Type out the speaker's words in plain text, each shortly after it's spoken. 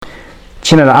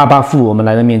亲爱的阿爸父，我们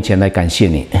来到面前来感谢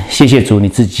你，谢谢主，你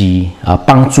自己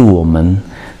帮助我们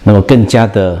能够更加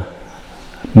的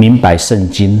明白圣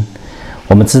经。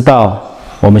我们知道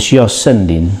我们需要圣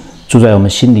灵住在我们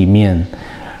心里面，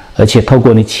而且透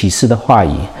过你启示的话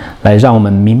语来让我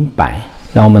们明白，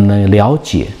让我们能了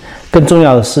解。更重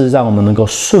要的是，让我们能够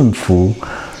顺服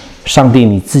上帝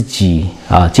你自己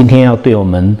今天要对我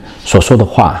们所说的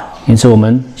话。因此，我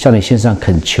们向你献上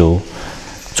恳求。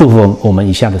祝福我们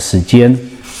以下的时间，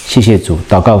谢谢主，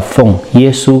祷告奉耶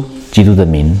稣基督的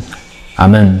名，阿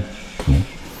们。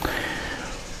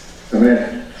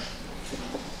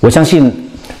我相信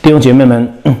弟兄姐妹们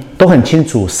都很清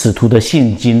楚使徒的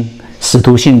信经，使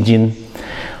徒信经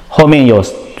后面有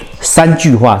3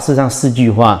句话，事实上4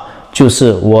句话，就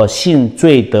是我信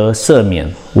罪得赦免，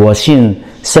我信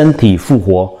身体复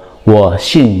活，我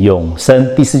信永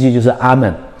生。第4句就是阿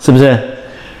们，是不是？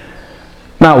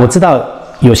那我知道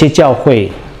有些教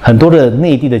会，很多的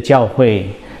内地的教会，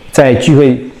在聚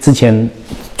会之前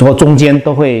或中间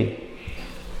都会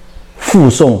附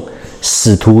送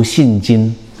使徒信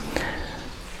经。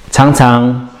常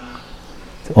常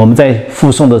我们在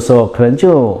附送的时候，可能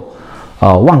就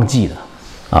忘记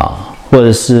了或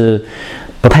者是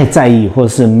不太在意，或者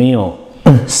是没有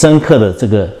深刻的这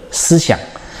个思想。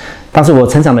当时我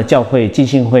成长的教会浸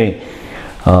信会，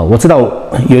我知道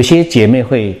有些姐妹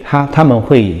会，他们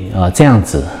会这样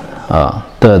子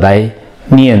的来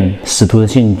念使徒的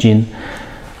信经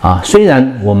虽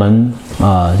然我们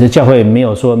这教会没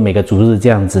有说每个主日这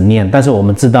样子念，但是我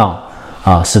们知道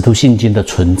使徒信经的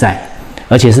存在，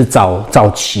而且是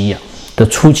早期的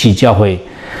初期教会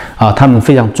他们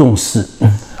非常重视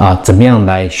怎么样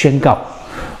来宣告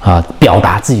表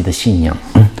达自己的信仰。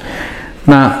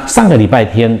那上个礼拜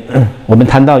天我们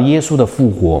谈到耶稣的复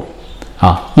活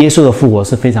耶稣的复活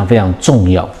是非常非常重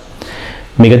要，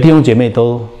每个弟兄姐妹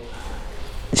都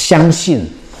相信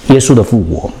耶稣的复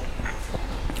活。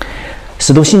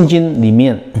使徒信经里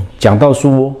面讲到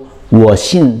说，我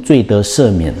信罪得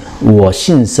赦免，我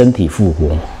信身体复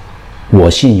活，我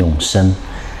信永生。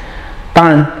当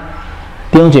然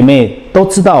弟兄姐妹都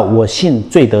知道我信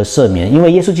罪得赦免，因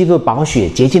为耶稣基督的宝血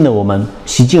洁净了我们，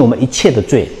洗净我们一切的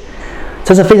罪，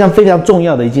这是非常非常重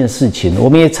要的一件事情。我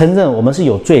们也承认我们是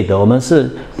有罪的，我们是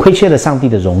亏缺了上帝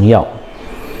的荣耀。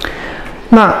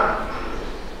那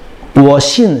我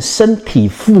信身体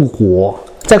复活，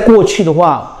在过去的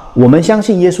话，我们相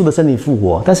信耶稣的身体复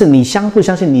活，但是你相不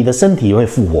相信你的身体会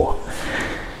复活？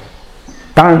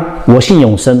当然我信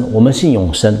永生，我们信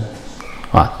永生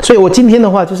所以我今天的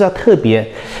话就是要特别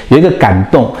有一个感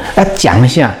动，要讲一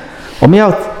下，我们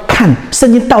要看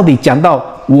圣经到底讲到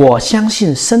我相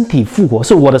信身体复活，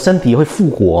是我的身体会复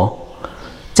活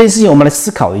这件事情，我们来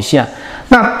思考一下。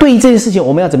那对于这件事情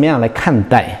我们要怎么样来看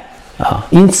待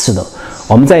因此呢，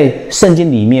我们在圣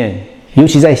经里面，尤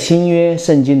其在新约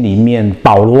圣经里面，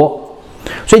保罗，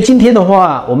所以今天的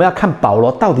话我们要看保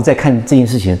罗到底在看这件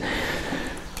事情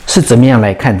是怎么样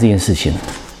来看这件事情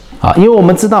因为我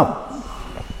们知道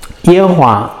耶和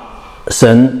华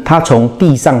神他从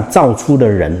地上造出的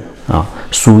人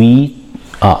属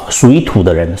于土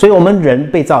的人，所以我们人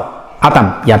被造，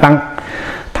亚当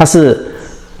他是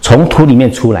从土里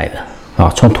面出来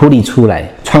的从土里出来，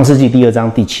创世纪第2章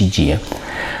第7节。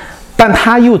但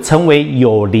他又成为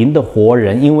有灵的活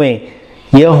人，因为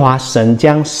耶和华神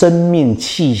将生命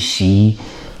气息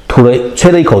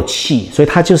吹了一口气，所以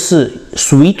他就是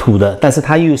属于土的，但是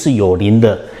他又是有灵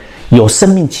的，有生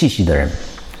命气息的人。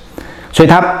所以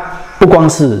他不光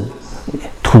是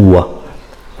土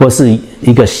或是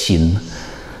一个形，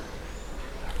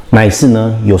乃是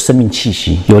呢有生命气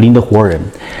息，有灵的活人。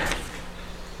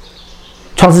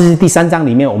创世纪第3章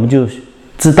里面我们就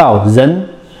知道人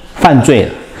犯罪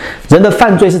了，人的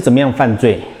犯罪是怎么样犯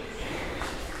罪？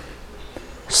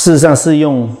事实上是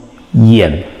用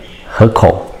眼和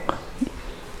口，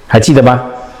还记得吧？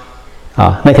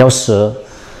那条蛇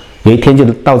有一天就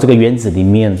到这个园子里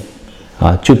面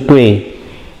就对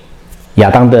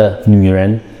亚当的女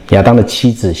人，亚当的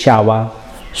妻子夏娃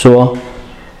说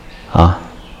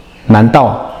难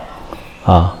道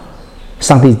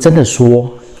上帝真的说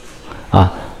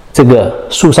这个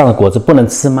树上的果子不能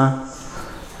吃吗？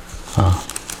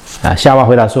夏娃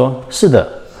回答说是的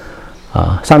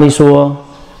上帝说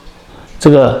这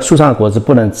个树上的果子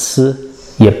不能吃，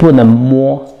也不能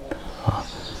摸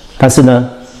但是呢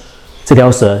这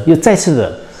条蛇又再次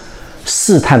的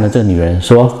试探了这个女人，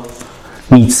说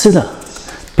你吃了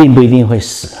并不一定会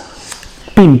死，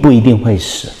并不一定会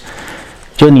死。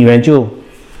就女人就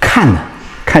看了，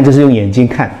看就是用眼睛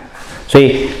看，所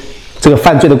以这个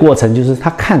犯罪的过程就是她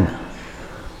看了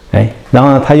然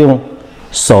后呢她用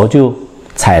手就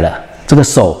踩了，这个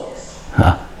手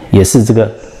也是这个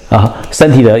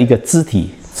身体的一个肢体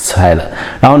拆了，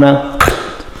然后呢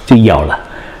就咬了。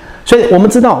所以我们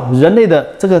知道人类的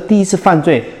这个第一次犯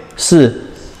罪是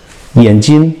眼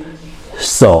睛、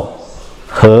手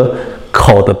和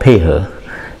口的配合，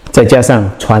再加上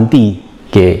传递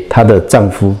给她的丈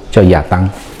夫叫亚当。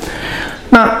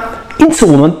那因此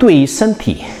我们对于身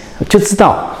体就知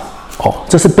道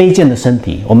这是卑贱的身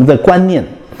体。我们的观念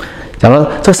讲到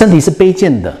这个身体是卑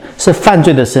贱的，是犯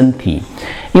罪的身体。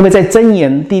因为在箴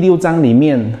言第6章里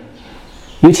面，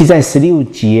尤其在16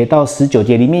节到19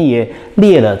节里面也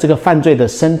列了这个犯罪的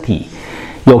身体，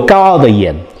有高傲的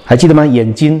眼，还记得吗？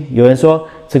眼睛，有人说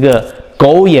这个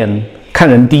狗眼看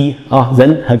人低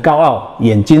人很高傲，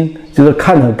眼睛就是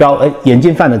看很高，眼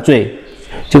睛犯了罪，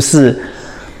就是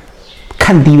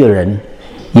看低的人，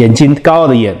眼睛高傲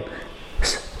的眼。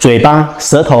嘴巴、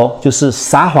舌头就是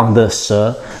撒谎的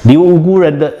舌，流无辜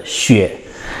人的血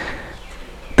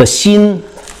的心，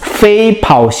飞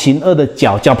跑行恶的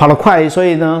脚，脚跑得快，所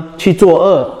以呢去做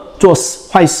恶、做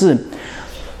坏事，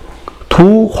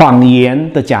图谎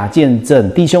言的假见证，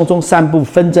弟兄中散布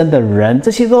纷争的人，这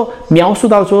些都描述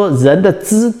到说人的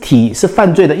肢体是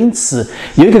犯罪的。因此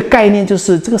有一个概念，就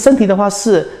是这个身体的话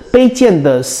是卑贱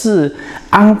的，是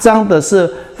肮脏的，是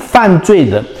犯罪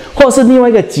的。或者是另外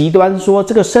一个极端，说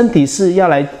这个身体是要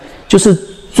来就是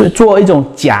做一种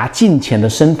假敬虔的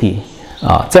身体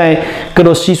在哥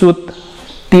罗西书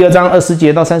第2章20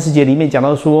节到30节里面讲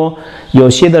到说，有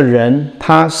些的人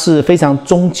他是非常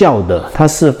宗教的，他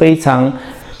是非常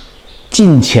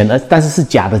敬虔的，但是是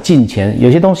假的敬虔。有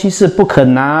些东西是不可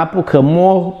拿、不可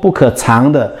摸、不可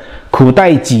藏的，苦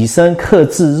待己身、克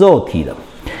制肉体的。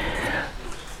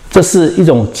这是一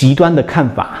种极端的看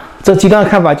法。这极端的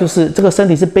看法就是这个身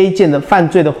体是卑贱的、犯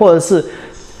罪的，或者是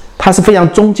它是非常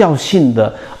宗教性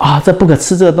的这不可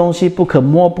吃这个东西，不可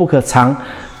摸、不可藏，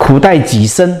苦待己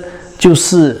身，就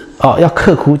是要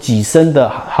刻苦己身的，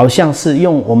好像是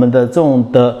用我们的这种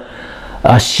的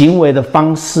行为的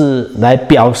方式来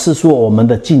表示说我们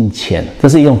的敬虔，这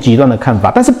是一种极端的看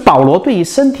法。但是保罗对于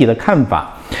身体的看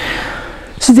法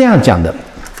是这样讲的，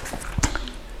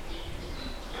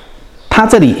他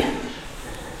这里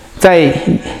在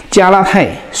加拉太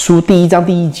书第1章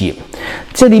第1节，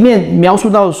这里面描述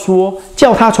到说，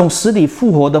叫他从死里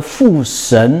复活的父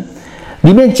神，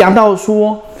里面讲到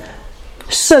说，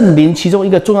圣灵其中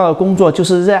一个重要的工作就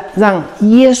是让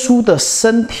耶稣的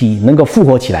身体能够复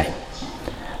活起来。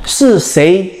是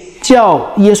谁叫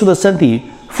耶稣的身体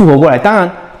复活过来？当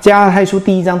然，加拉太书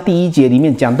第1章第1节里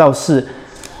面讲到是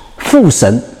父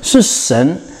神，是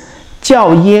神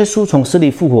叫耶稣从死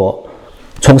里复活。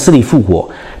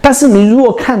但是你如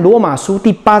果看罗马书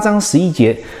第8章11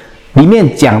节里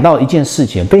面讲到一件事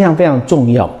情非常非常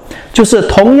重要，就是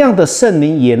同样的圣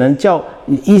灵也能叫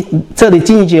这里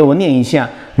经一节我念一下，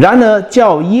然而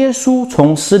叫耶稣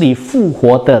从死里复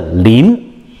活的灵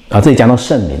这里讲到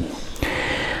圣灵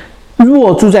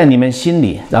若住在你们心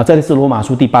里，然后这里是罗马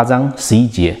书第8章11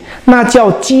节，那叫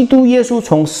基督耶稣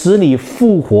从死里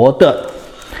复活的，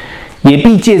也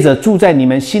必借着住在你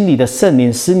们心里的圣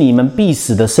灵，使你们必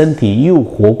死的身体又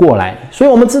活过来。所以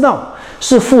我们知道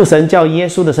是父神叫耶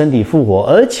稣的身体复活，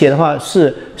而且的话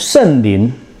是圣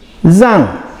灵让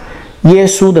耶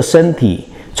稣的身体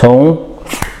从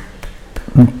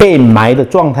被埋的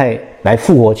状态来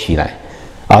复活起来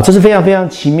这是非常非常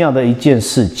奇妙的一件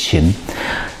事情。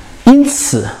因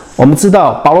此我们知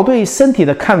道保罗对身体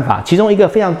的看法，其中一个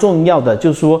非常重要的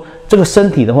就是说，这个身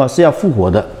体的话是要复活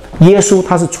的。耶稣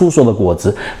他是初熟的果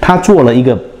子，他做了一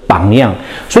个榜样。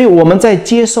所以我们在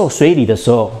接受水礼的时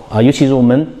候尤其是我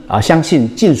们相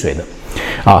信浸水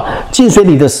的浸水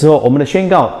礼的时候，我们的宣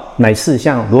告乃是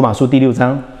像罗马书第6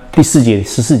章第4节、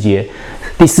14节、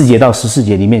第4节到14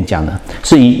节里面讲的，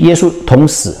是以耶稣同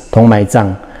死同埋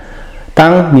葬。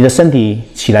当你的身体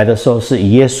起来的时候，是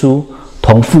以耶稣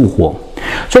同复活。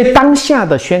所以当下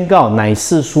的宣告乃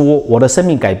是说，我的生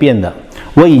命改变了，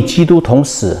我与基督同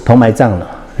死同埋葬了，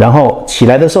然后起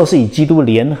来的时候是与基督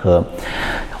联合，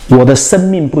我的生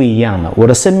命不一样了，我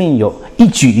的生命有一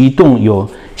举一动有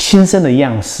新生的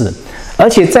样式。而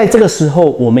且在这个时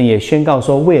候我们也宣告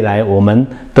说，未来我们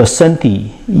的身体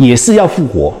也是要复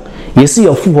活，也是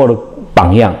有复活的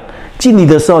榜样。敬礼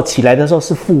的时候起来的时候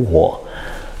是复活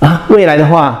未来的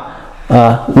话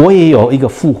我也有一个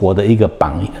复活的一个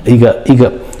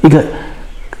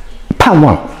盼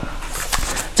望。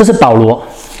这是保罗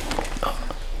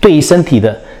对于身体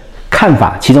的看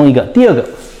法其中一个。第二个，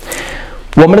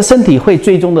我们的身体会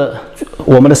最终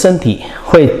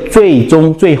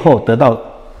最后得到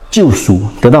救赎，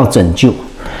得到拯救。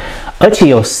而且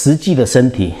有实际的身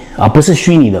体啊，不是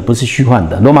虚拟的，不是虚幻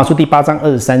的。罗马书第8章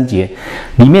23节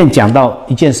里面讲到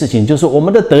一件事情，就是我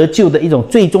们的得救的一种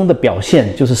最终的表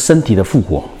现，就是身体的复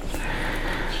活。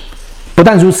不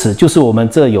但如此，就是我们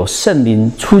这有圣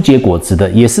灵初结果子的，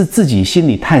也是自己心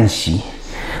里叹息，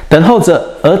等候着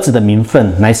儿子的名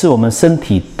分，乃是我们身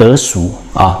体得赎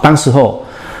啊。当时候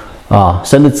啊，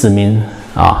神的子民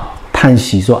啊，叹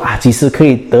息说啊，几时可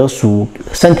以得赎？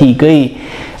身体可以，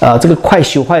这个快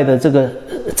朽坏的这个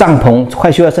帐篷，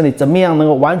快朽坏的身体怎么样能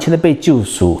够完全的被救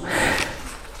赎？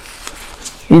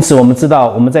因此，我们知道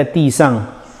我们在地上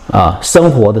生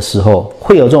活的时候，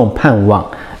会有这种盼望，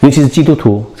尤其是基督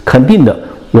徒，肯定的，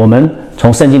我们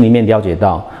从圣经里面了解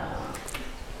到，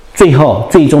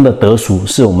最终的得赎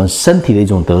是我们身体的一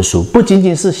种得赎，不仅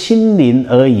仅是心灵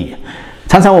而已。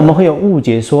常常我们会有误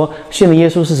解说，信了耶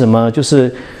稣是什么？就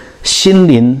是心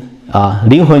灵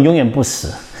灵魂永远不死。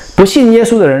不信耶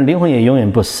稣的人，灵魂也永远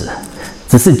不死，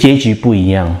只是结局不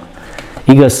一样。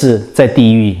一个是在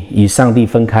地狱与上帝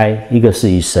分开，一个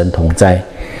是与神同在。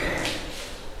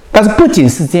但是不仅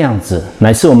是这样子，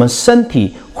乃是我们身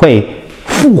体会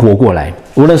复活过来。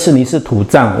无论是你是土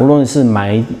葬，无论是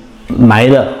埋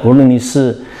了，无论你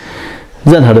是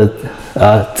任何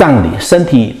的葬礼，身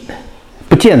体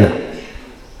不见了，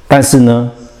但是呢，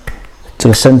这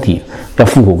个身体要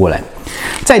复活过来。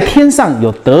在天上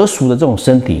有得赎的这种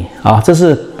身体这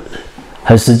是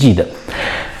很实际的。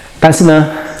但是呢，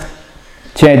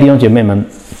亲爱的弟兄姐妹们，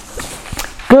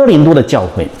哥林多的教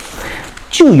会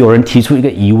就有人提出一个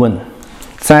疑问，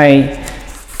在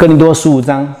哥林多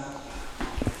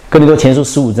前书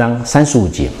15章35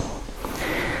节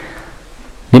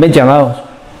里面讲到，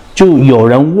就有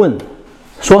人问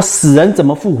说，死人怎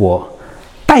么复活？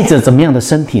带着怎么样的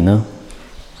身体呢？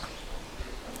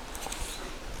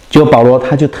就保罗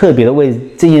他就特别的为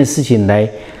这件事情来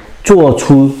做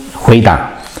出回答。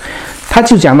他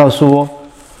就讲到说，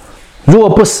如果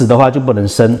不死的话就不能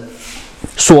生，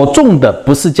所种的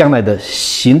不是将来的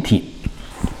形体，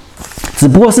只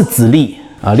不过是子粒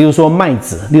例如说麦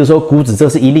子，例如说谷子，这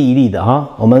是一粒一粒的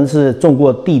我们是种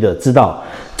过地的知道，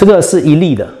这个是一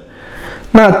粒的。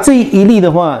那这一粒的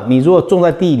话，你如果种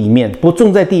在地里面，不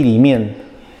种在地里面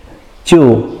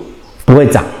就不会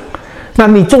长。那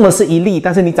你种的是一粒，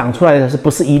但是你长出来的是不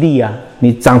是一粒啊？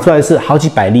你长出来的是好几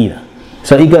百粒的。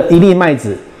所以一粒麦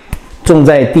子种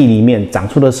在地里面，长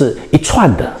出的是一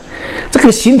串的，这个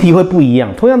形体会不一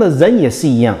样。同样的，人也是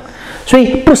一样。所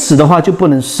以不死的话就不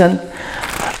能生，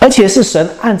而且是神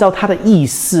按照他的意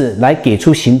思来给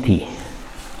出形体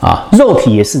肉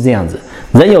体也是这样子，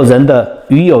人有人的，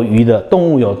鱼有鱼的，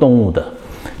动物有动物的，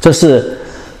这是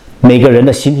每个人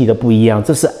的形体都不一样。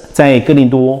这是在哥林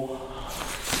多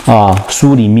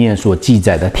书里面所记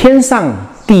载的。天上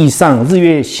地上日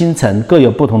月星辰各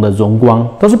有不同的荣光，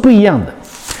都是不一样的。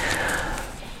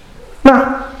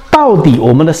那到底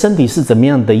我们的身体是怎么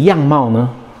样的样貌呢？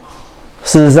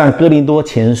事实上，哥林多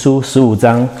前书15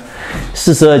章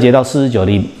42节到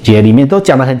49节里面都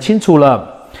讲得很清楚了。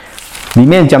里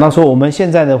面讲到说，我们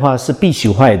现在的话是必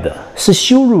朽坏的，是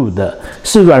羞辱的，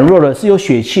是软弱的，是有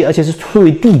血气，而且是出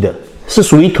于地的，是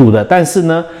属于土的。但是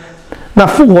呢，那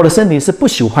复活的身体是不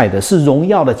朽坏的，是荣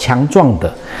耀的、强壮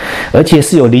的，而且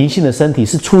是有灵性的身体，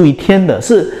是出于天的，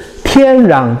是天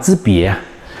壤之别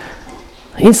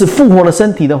因此，复活的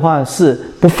身体的话是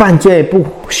不犯罪、不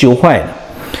朽坏的，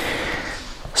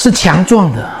是强壮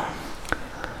的。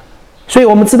所以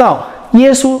我们知道，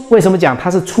耶稣为什么讲他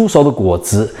是初熟的果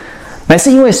子，乃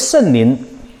是因为圣灵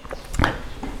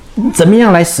怎么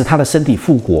样来使他的身体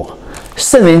复活，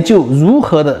圣灵就如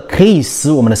何的可以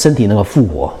使我们的身体能够复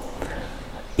活。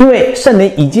因为圣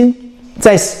灵已经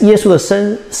在耶稣的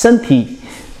身体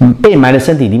被埋的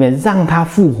身体里面让他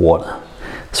复活了，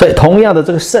所以同样的，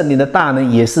这个圣灵的大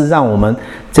能也是让我们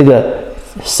这个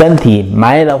身体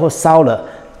埋了或烧了，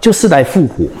就是来复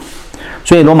活。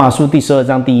所以罗马书第12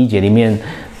章第1节里面，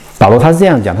保罗他是这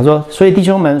样讲，他说：所以弟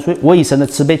兄们，所以我以神的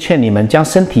慈悲劝你们，将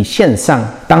身体献上，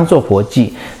当作活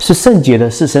祭，是圣洁的，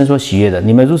是神所喜悦的。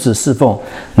你们如此侍奉，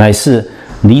乃是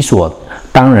理所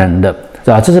当然的。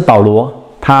这是保罗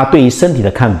他对于身体的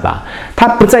看法，他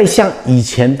不再像以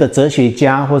前的哲学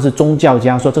家或是宗教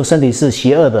家说这个身体是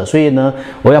邪恶的，所以呢，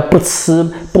我要不吃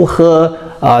不喝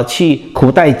去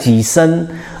苦待己身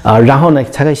然后呢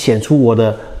才可以显出我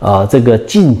的这个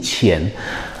敬虔。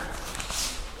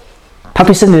他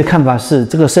对身体的看法是，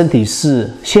这个身体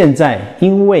是现在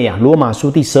因为罗马书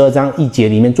第12章1节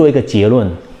里面做一个结论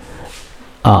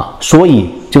所以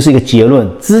就是一个结论。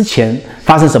之前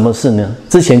发生什么事呢？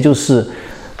之前就是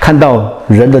看到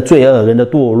人的罪恶、人的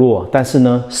堕落，但是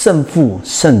呢，圣父、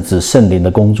圣子、圣灵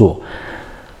的工作，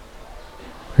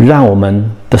让我们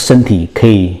的身体可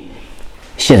以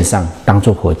献上，当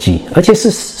作活祭，而且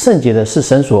是圣洁的，是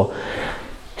神所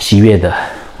喜悦的。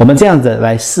我们这样子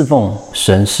来侍奉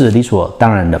神是理所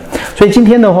当然的。所以今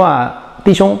天的话，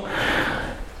弟兄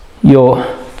有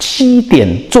7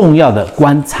点重要的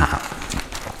观察，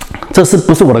这是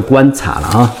不是我的观察了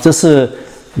啊？这是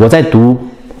我在读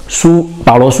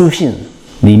保罗书信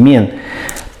里面，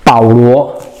保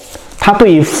罗他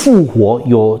对于复活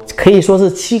有可以说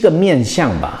是7个面向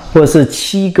吧，或者是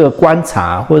7个观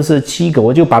察，或者是7个，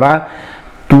我就把它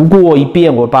读过一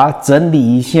遍，我把它整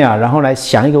理一下，然后来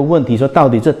想一个问题，说到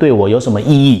底这对我有什么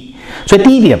意义？所以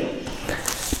第一点，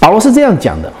保罗是这样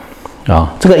讲的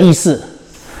啊，这个意思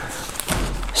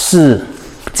是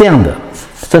这样的，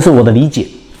这是我的理解。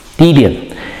第一点，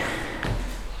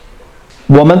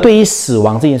我们对于死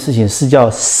亡这件事情是叫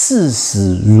视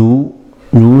死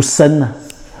如生呢。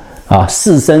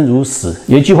视生如死，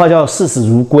有一句话叫视死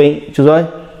如归，就是说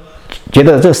觉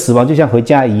得这个死亡就像回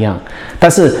家一样。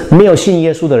但是没有信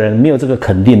耶稣的人，没有这个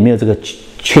肯定，没有这个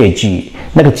确据。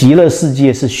那个极乐世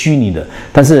界是虚拟的，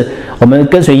但是我们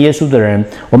跟随耶稣的人，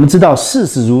我们知道视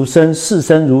死如生，视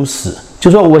生如死，就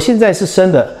是说我现在是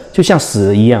生的，就像死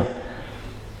了一样。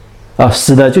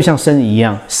死的就像生一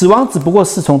样。死亡只不过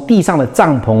是从地上的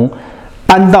帐篷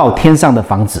搬到天上的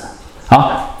房子。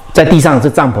好。在地上是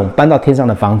帐篷，搬到天上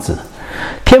的房子。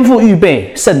天父预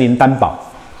备，圣灵担保。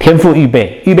天父预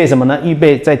备什么呢？预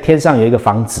备在天上有一个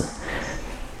房子，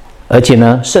而且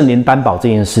呢，圣灵担保这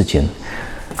件事情。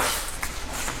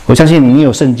我相信你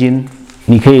有圣经，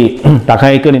你可以打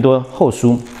开哥林多后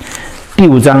书第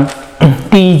5章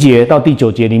第1节到第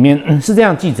9节里面是这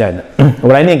样记载的。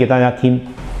我来念给大家听。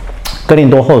哥林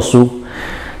多后书，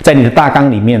在你的大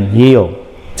纲里面也有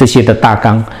这些的大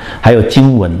纲，还有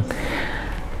经文。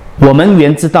我们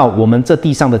原知道，我们这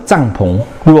地上的帐篷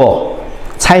若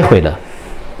拆毁了，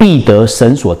必得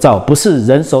神所造，不是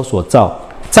人手所造，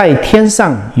在天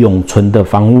上永存的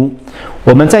房屋。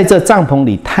我们在这帐篷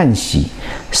里叹息，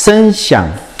深想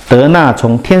得那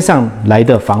从天上来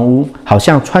的房屋，好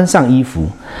像穿上衣服。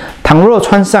倘若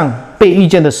穿上，被遇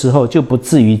见的时候，就不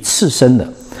至于赤身了。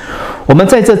我们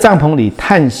在这帐篷里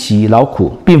叹息劳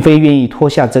苦，并非愿意脱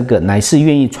下这个，乃是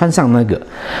愿意穿上那个，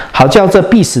好叫这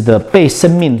必死的被生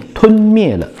命吞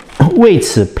灭了。为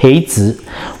此培植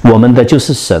我们的就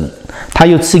是神，他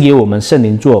又赐给我们圣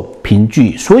灵做凭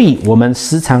据，所以我们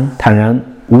时常坦然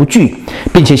无惧，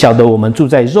并且晓得我们住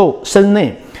在肉身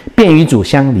内，便与主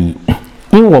相离。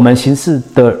因为我们行事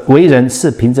的为人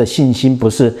是凭着信心，不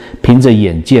是凭着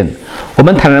眼见。我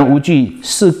们坦然无惧，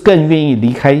是更愿意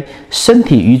离开身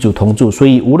体与主同住。所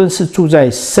以无论是住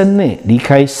在身内，离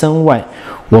开身外，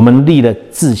我们立了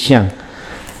志向，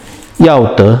要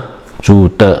得主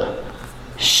的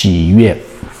喜悦。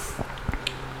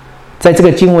在这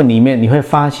个经文里面，你会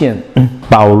发现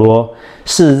保罗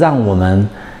是让我们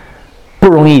不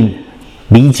容易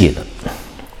理解的，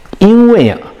因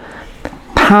为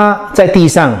他在地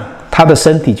上，他的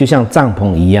身体就像帐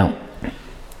篷一样。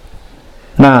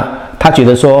那他觉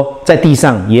得说，在地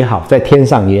上也好，在天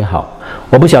上也好，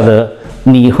我不晓得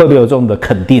你会不会有这种的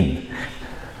肯定。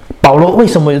保罗为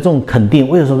什么有这种肯定？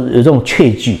为什么有这种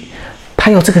确据？他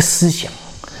有这个思想。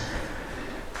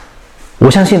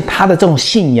我相信他的这种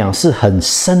信仰是很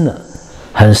深的，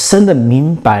很深的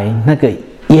明白那个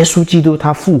耶稣基督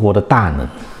他复活的大能。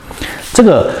这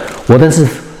个我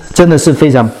真的是非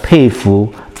常佩服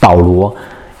保罗，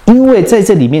因为在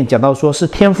这里面讲到说是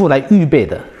天父来预备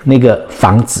的那个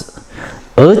房子，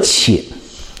而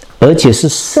且是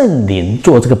圣灵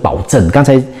做这个保证。刚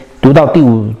才读到第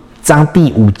5章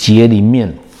第5节里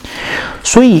面，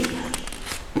所以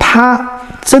他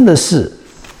真的是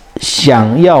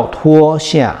想要脱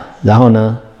下，然后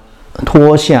呢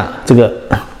脱下这个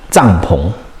帐篷，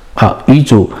与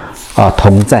主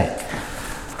同在。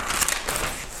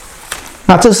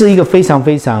那这是一个非常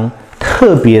非常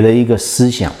特别的一个思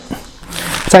想，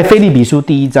在腓立比书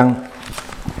第1章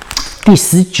第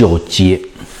19节，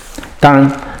当然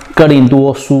哥林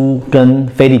多书跟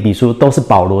腓立比书都是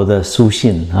保罗的书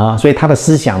信所以他的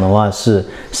思想的话是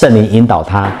圣灵引导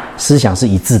他，思想是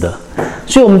一致的。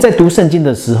所以我们在读圣经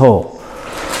的时候，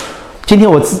今天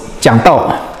我讲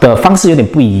到的方式有点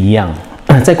不一样。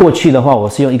在过去的话，我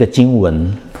是用一个经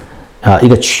文一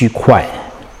个区块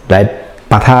来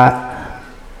把它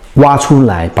挖出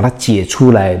来，把它解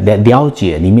出来，来了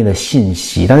解里面的信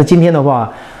息。但是今天的话，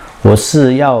我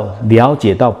是要了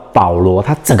解到保罗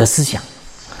他整个思想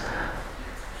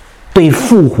对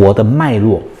复活的脉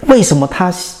络，为什么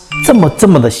他这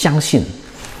么的相信？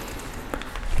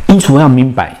因此我要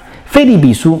明白腓立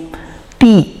比书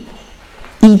第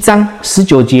1章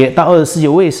19节到24节，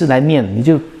我也是来念，你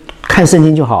就看圣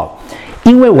经就好。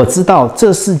因为我知道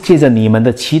这是借着你们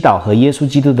的祈祷和耶稣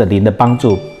基督的灵的帮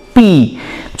助，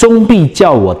终必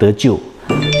叫我得救，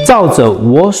照着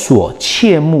我所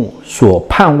切慕所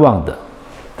盼望的。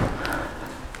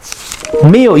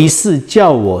没有一事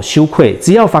叫我羞愧，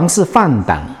只要凡事放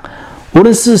胆，无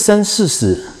论是生是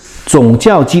死，总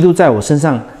叫基督在我身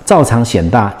上照常显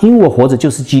大。因为我活着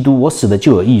就是基督，我死了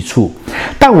就有益处。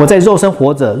但我在肉身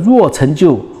活着，若成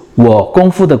就我功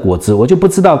夫的果子，我就不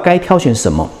知道该挑选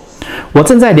什么。我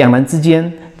正在两难之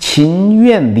间，情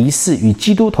愿离世与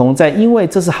基督同在，因为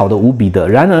这是好的无比的。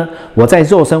然而我在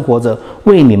肉身活着，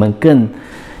为你们更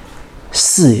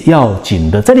是要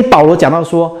紧的。这里保罗讲到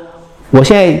说，我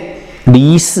现在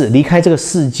离世，离开这个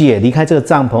世界，离开这个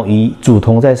帐篷，与主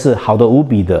同在是好的无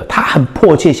比的。他很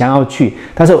迫切想要去，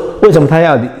但是为什么他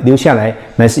要留下来？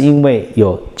乃是因为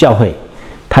有教会，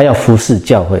他要服侍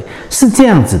教会，是这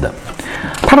样子的。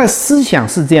他的思想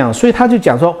是这样，所以他就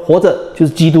讲说，活着就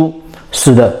是基督，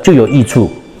死了就有益处。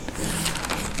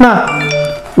那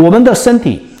我们的身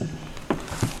体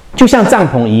就像帐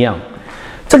篷一样，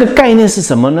这个概念是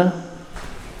什么呢？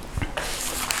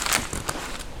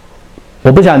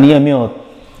我不晓得你有没有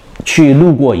去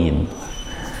露过营，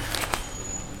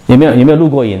有没有露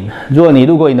过营？如果你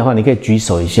露过营的话，你可以举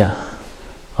手一下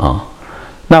啊。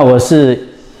那我是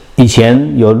以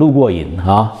前有露过营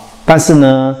啊，但是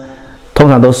呢，通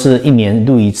常都是1年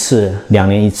露一次，2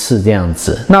年1次这样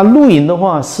子。那露营的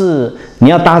话是你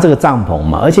要搭这个帐篷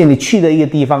嘛，而且你去的一个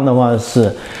地方的话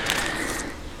是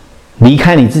离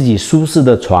开你自己舒适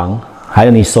的床，还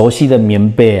有你熟悉的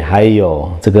棉被，还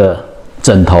有这个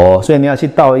枕头，所以你要去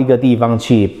到一个地方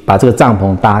去把这个帐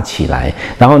篷搭起来，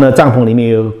然后呢，帐篷里面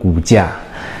有个骨架。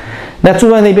那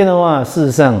住在那边的话，事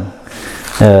实上，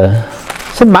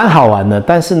是蛮好玩的。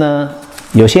但是呢，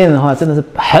有些人的话真的是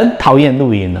很讨厌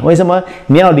露营的。为什么？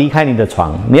你要离开你的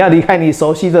床，你要离开你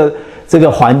熟悉的这个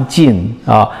环境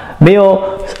啊，没有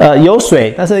有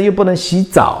水，但是又不能洗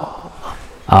澡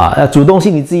啊，要煮东西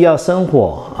你自己要生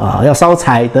火啊，要烧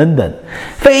柴等等，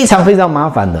非常非常麻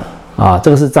烦的啊。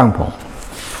这个是帐篷。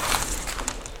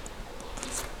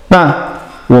那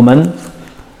我们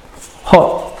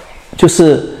就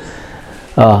是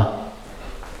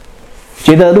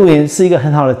觉得露营是一个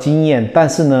很好的经验，但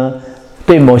是呢，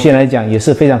对某些人来讲也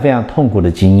是非常非常痛苦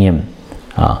的经验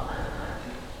啊。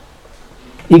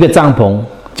一个帐篷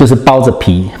就是包着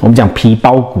皮，我们讲皮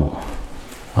包骨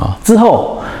啊。之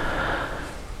后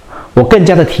我更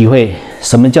加的体会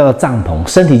什么叫做帐篷，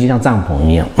身体就像帐篷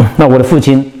一样。那我的父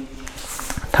亲，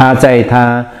他在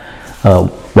他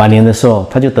晚年的时候，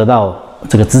他就得到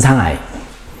这个直肠癌。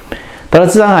得了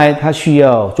直肠癌，他需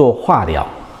要做化疗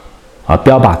啊，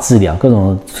标靶治疗，各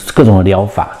种的疗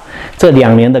法。这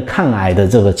2年的抗癌的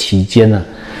这个期间呢，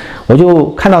我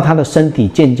就看到他的身体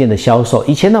渐渐的消瘦。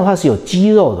以前的话是有肌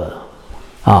肉的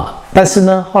啊，但是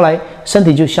呢，后来身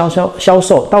体就消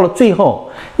瘦，到了最后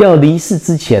要离世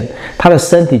之前，他的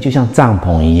身体就像帐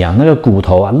篷一样，那个骨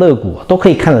头啊、肋骨都可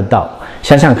以看得到。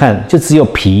想想看，就只有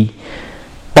皮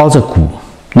包着骨，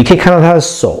你可以看到他的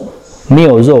手没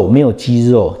有肉，没有肌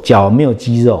肉，脚没有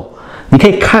肌肉，你可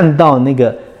以看到那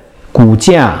个骨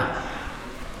架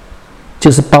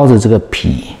就是包着这个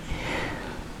皮。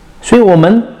所以我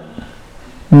们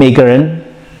每个人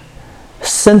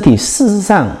身体事实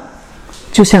上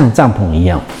就像帐篷一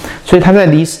样。所以他在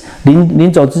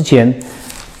临走之前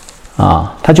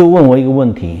啊，他就问我一个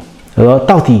问题，他说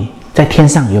到底在天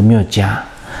上有没有家？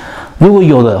如果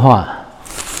有的话，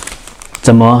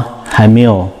怎么还没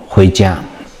有回家？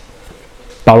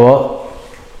保罗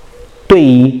对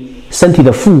于身体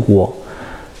的复活，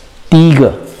第一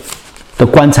个的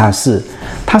观察是，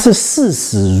他是视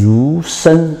死如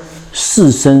生，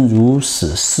视生如死。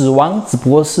死亡只不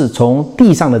过是从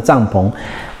地上的帐篷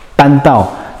搬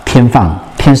到天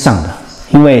上的，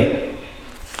因为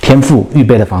天父预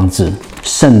备的房子，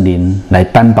圣灵来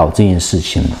担保这件事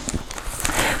情。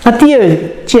那第二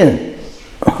件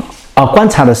观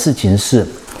察的事情是，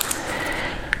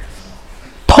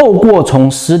透过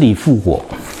从死里复活，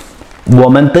我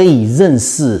们得以认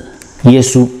识耶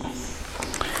稣。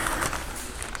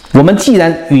我们既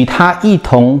然与他一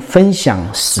同分享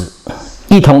死，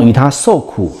一同与他受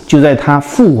苦，就在他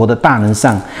复活的大能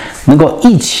上，能够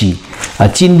一起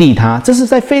经历他。这是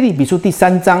在腓立比书第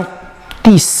3章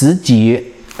第10节、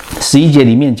11节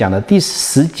里面讲的。第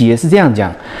10节是这样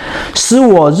讲：使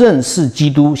我认识基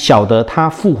督，晓得他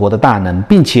复活的大能，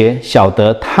并且晓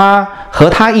得他和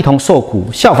他一同受苦，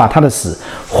效法他的死，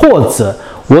或者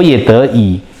我也得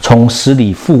以从死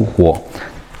里复活。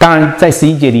当然在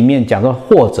11节里面讲说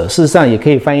或者，事实上也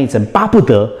可以翻译成巴不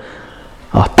得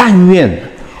但愿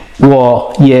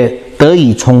我也得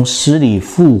以从死里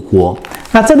复活。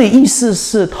那这里意思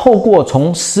是透过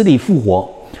从死里复活，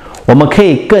我们可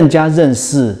以更加认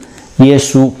识耶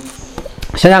稣。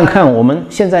想想看，我们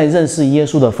现在认识耶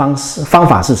稣的方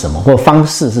法是什么，或方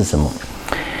式是什么？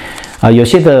有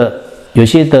些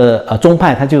的宗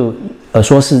派他就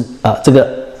说是这个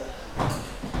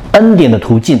恩典的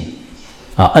途径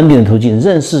恩典的途径，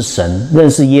认识神，认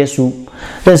识耶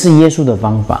稣的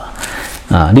方法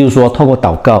例如说透过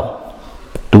祷告、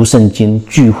读圣经、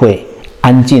聚会、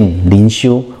安静灵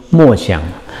修、默想、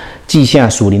记下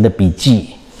属灵的笔记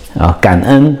感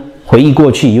恩、回忆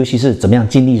过去，尤其是怎么样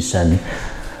经历神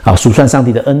数算上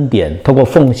帝的恩典，透过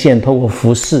奉献、透过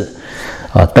服事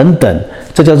等等，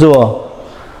这叫做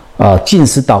禁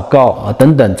食祷告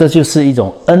等等，这就是一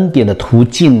种恩典的途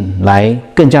径，来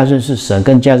更加认识神，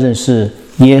更加认识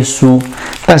耶稣。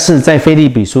但是在腓立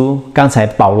比书刚才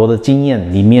保罗的经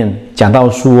验里面讲到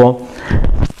说，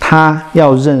他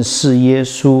要认识耶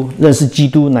稣，认识基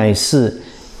督，乃是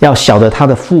要晓得他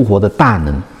的复活的大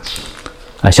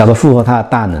能晓得复活他的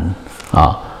大能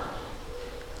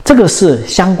这个是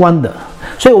相关的。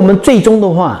所以我们最终的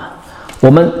话，我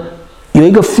们有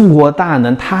一个复活大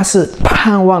能，它是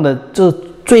盼望的这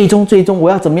最终我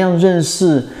要怎么样认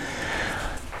识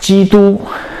基督。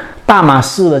大马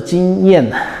士的经验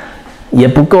也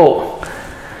不够，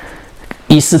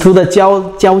以使徒的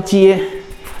交接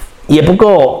也不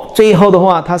够，最后的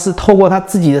话他是透过他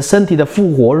自己的身体的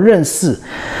复活，认识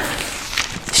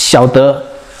晓得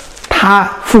他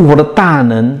复活的大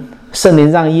能，圣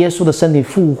灵让耶稣的身体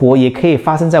复活也可以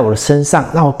发生在我的身上，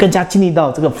让我更加经历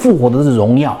到这个复活的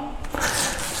荣耀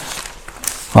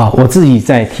我自己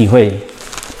在体会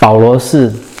保罗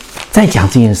是在讲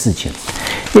这件事情，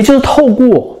也就是透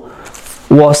过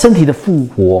我身体的复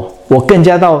活，我更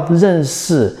加到认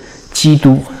识基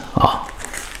督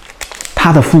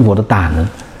他的复活的大能，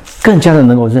更加的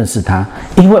能够认识他。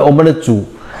因为我们的主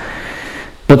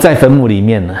不在坟墓里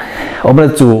面了，我们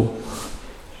的主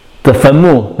的坟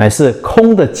墓乃是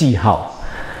空的记号，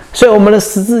所以我们的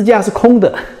十字架是空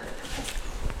的，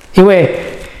因为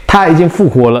他已经复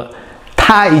活了，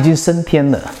他已经升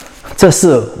天了。这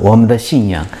是我们的信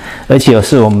仰，而且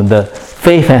是我们的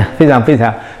非常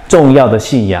重要的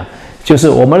信仰，就是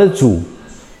我们的主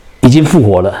已经复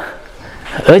活了，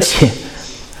而且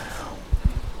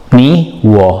你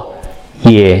我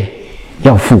也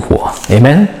要复活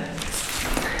Amen。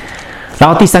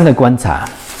 然后第三个观察，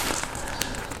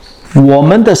我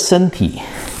们的身体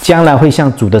将来会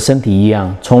像主的身体一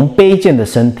样，从卑贱的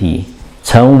身体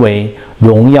成为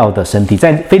荣耀的身体。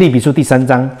在腓立比书第3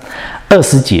章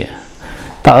20节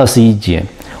到21节，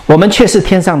我们却是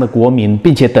天上的国民，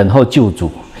并且等候救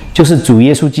主，就是主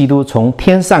耶稣基督从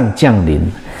天上降临。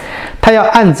他要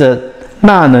按着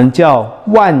那能叫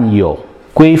万有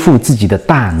归附自己的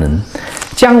大能，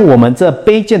将我们这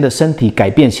卑贱的身体改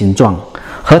变形状，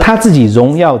和他自己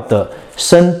荣耀的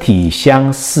身体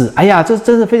相似。哎呀，这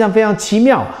真是非常奇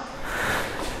妙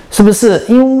是不是？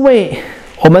因为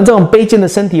我们这种卑贱的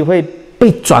身体会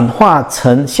被转化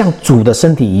成像主的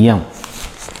身体一样，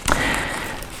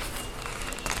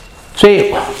所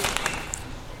以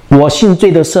我信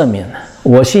罪的赦免，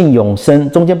我信永生，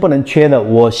中间不能缺的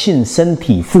我信身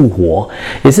体复活，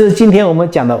也是今天我们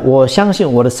讲的我相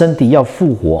信我的身体要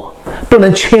复活，不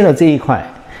能缺了这一块。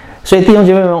所以弟兄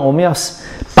姐妹们，我们要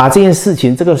把这件事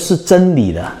情，这个是真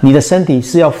理的，你的身体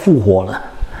是要复活了。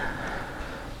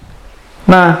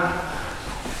那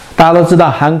大家都知道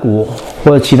韩国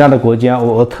或者其他的国家，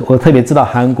我特别知道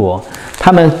韩国，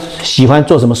他们喜欢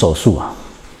做什么手术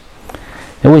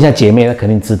问一下姐妹，她肯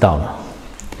定知道了。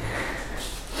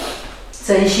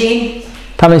整形。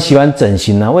他们喜欢整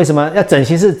形为什么要整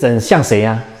形？是整像谁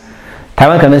台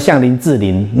湾可能像林志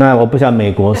玲，那我不晓得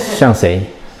美国像谁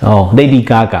Lady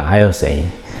Gaga 还有谁？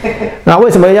那为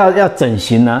什么要整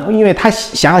形呢？因为他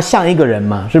想要像一个人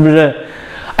嘛，是不是？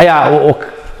哎呀，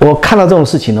我看到这种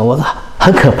事情呢，我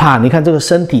很可怕。你看这个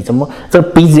身体怎么，这个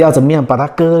鼻子要怎么样把它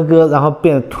割，然后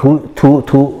变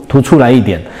凸出来一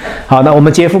点。好，那我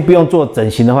们杰夫不用做整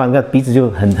形的话，你看鼻子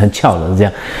就很翘了，这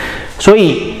样。所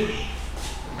以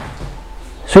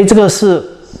这个是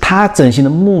他整形的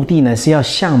目的呢，是要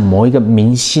像某一个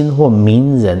明星或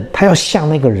名人，他要像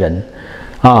那个人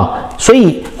所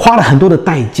以花了很多的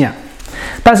代价。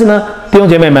但是呢，弟兄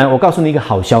姐妹们，我告诉你一个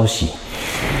好消息，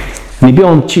你不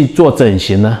用去做整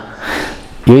形了。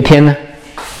有一天呢，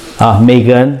每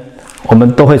个人我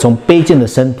们都会从卑贱的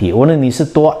身体，无论你是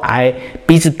多矮，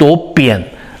鼻子多扁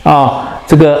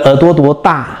这个耳朵多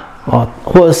大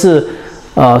或者是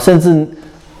甚至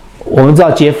我们知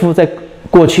道杰夫在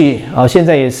过去现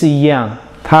在也是一样，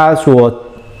他所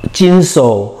经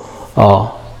手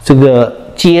这个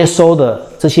接收的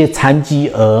这些残疾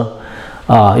儿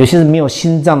有些是没有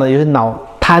心脏的，有些脑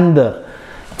瘫的，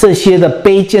这些的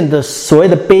卑贱的所谓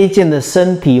的卑贱的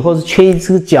身体，或是缺一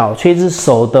只脚、缺一只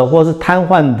手的，或是瘫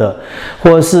痪的，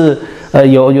或者是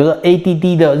有的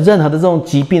ADD 的，任何的这种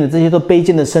疾病的，这些都卑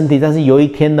贱的身体，但是有一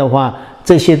天的话，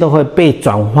这些都会被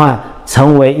转换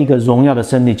成为一个荣耀的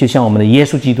身体，就像我们的耶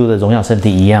稣基督的荣耀身体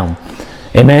一样。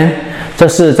Amen。这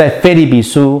是在腓立比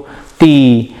书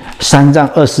第3章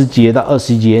20节到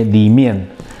20节里面。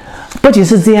不仅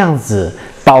是这样子，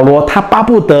保罗他巴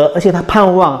不得，而且他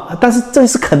盼望，但是这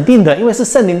是肯定的，因为是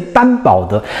圣灵担保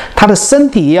的，他的身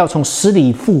体也要从死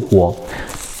里复活，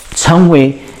成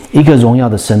为一个荣耀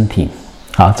的身体。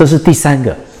好，这是第3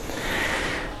个，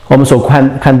我们所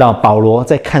看到保罗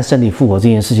在看身体复活这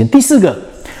件事情。第4个，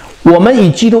我们与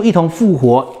基督一同复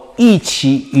活，一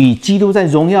起与基督在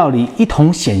荣耀里一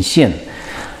同显现，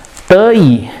得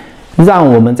以让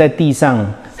我们在地上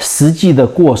实际的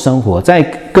过生活。在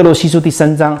哥罗西书第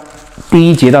3章第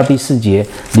1节到第4节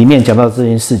里面讲到这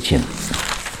件事情。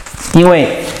因为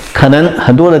可能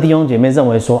很多的弟兄姐妹认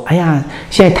为说，哎呀，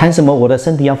现在谈什么我的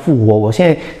身体要复活，我现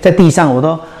在在地上我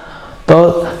都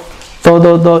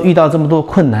遇到这么多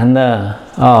困难了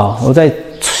我在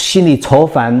心里愁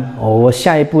烦我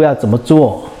下一步要怎么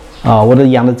做我的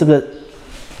养的这个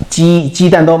鸡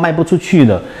蛋都卖不出去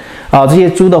了这些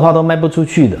猪的话都卖不出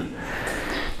去了，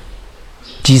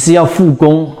几时要复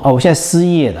工我现在失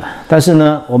业了。但是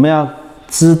呢，我们要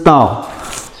知道，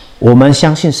我们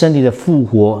相信身体的复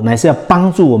活乃是要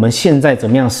帮助我们现在怎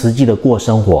么样实际的过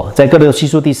生活。在哥罗西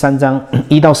书第3章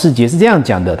1到4节是这样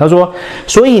讲的，他说：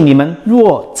所以你们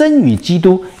若真与基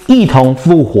督一同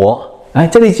复活，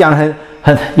这里讲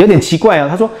很有点奇怪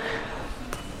他说，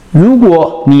如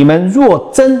果你们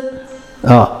若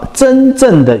真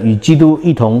正的与基督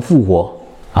一同复活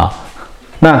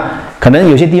那可能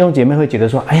有些弟兄姐妹会觉得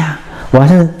说，哎呀，我好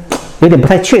像有点不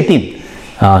太确定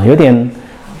有点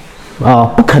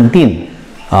不肯定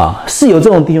是有这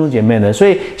种弟兄姐妹的。所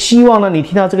以希望呢，你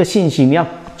听到这个信息，你要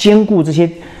兼顾这些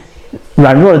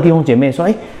软弱的弟兄姐妹，说，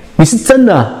你是真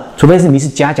的，除非是你是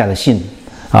假的信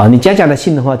你假的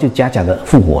信的话，就假的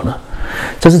复活了。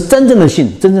这是真正的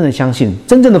信，真正的相信，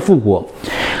真正的复活。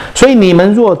所以你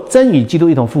们若真与基督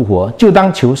一同复活，就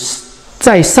当求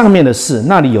在上面的事，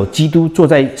那里有基督坐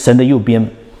在神的右边。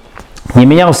你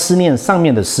们要思念上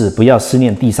面的事，不要思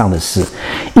念地上的事，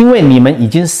因为你们已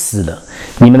经死了，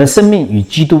你们的生命与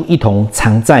基督一同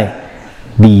藏在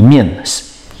里面，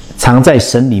藏在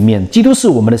神里面。基督是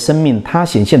我们的生命，他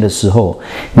显现的时候，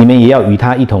你们也要与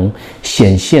他一同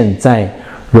显现在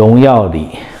荣耀里。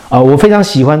我非常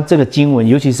喜欢这个经文，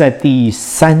尤其是在第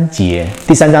3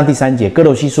章第3节，哥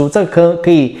罗西书，这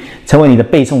可以成为你的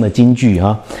背诵的金句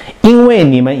因为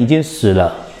你们已经死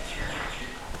了，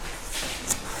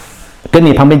跟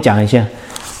你旁边讲一下，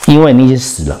因为你已经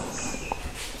死了，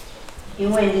因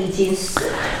为你已经死了，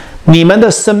你们的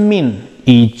生命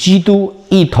与基督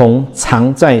一同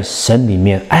藏在神里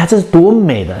面。哎呀，这是多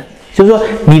美的！就是说，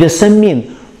你的生命，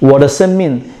我的生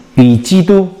命与基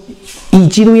督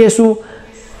耶稣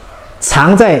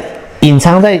隐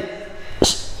藏在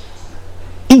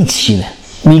一起呢。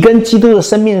你跟基督的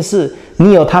生命是，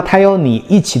你有他，他有你，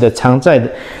一起的藏在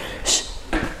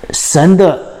神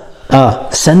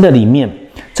的里面。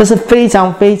这是非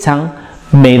常非常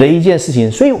美的一件事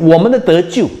情。所以我们的得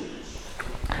救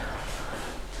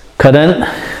可能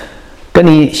跟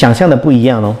你想象的不一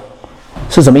样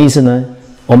是什么意思呢？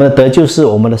我们的得救是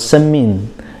我们的生命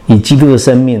与基督的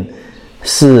生命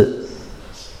是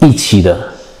一起的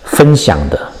分享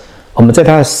的，我们在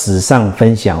他的死上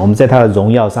分享，我们在他的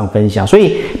荣耀上分享。所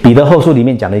以彼得后书里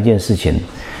面讲了一件事情，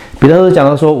彼得后书讲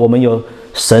到说，我们有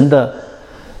神的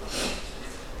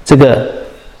这个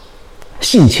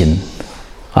性情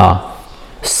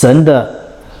神的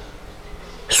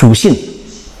属性，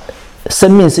生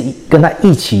命是跟他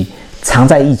一起藏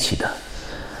在一起的。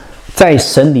在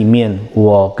神里面，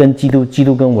我跟基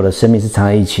督跟我的生命是藏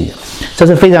在一起的，这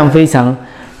是非常非常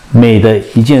美的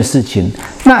一件事情。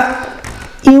那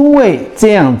因为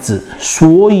这样子，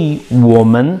所以我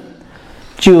们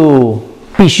就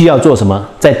必须要做什么？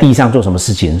在地上做什么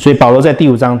事情？所以保罗在第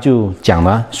5章就讲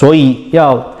了，所以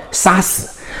要杀死，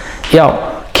要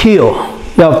kill，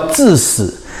 要致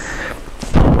死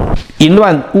淫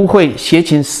乱、污秽、邪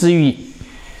情、私欲、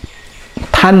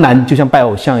贪婪，就像拜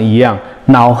偶像一样，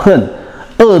恼恨、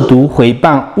恶毒、毁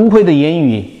谤、污秽的言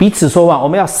语，彼此说话，我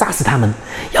们要杀死他们，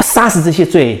要杀死这些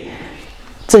罪。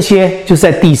这些就是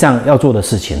在地上要做的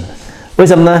事情。为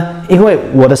什么呢？因为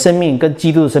我的生命跟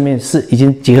基督的生命是已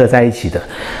经结合在一起的，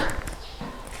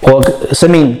我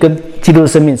生命跟基督的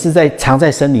生命是藏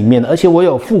在神里面的，而且我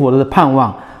有复活的盼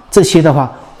望。这些的话，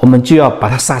我们就要把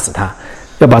它杀死它，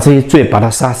要把这些罪把它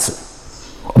杀死。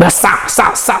我们要杀，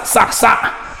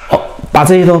把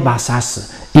这些都把它杀死。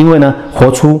因为呢，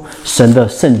活出神的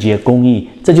圣洁公义，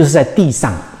这就是在地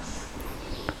上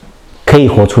可以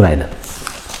活出来的，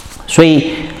所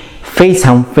以非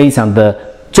常非常的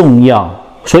重要。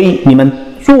所以你们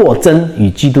若真与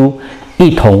基督一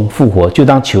同复活，就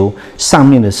当求上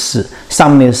面的事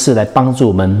来帮助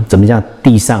我们怎么样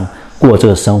地上过这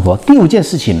个生活。第五件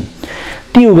事情，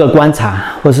第五个观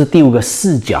察，或是第五个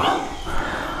视角，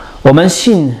我们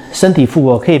信身体复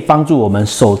活可以帮助我们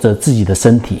守着自己的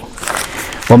身体。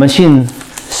我们信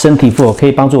身体复活可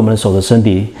以帮助我们守着身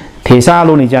体。帖撒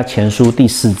罗尼迦前书第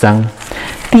4章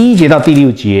第1节到第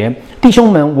6节，弟兄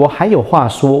们，我还有话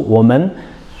说，我们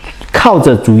靠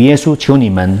着主耶稣求你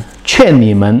们，劝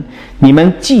你们，你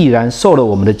们既然受了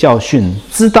我们的教训，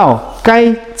知道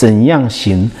该怎样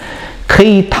行，可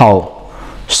以讨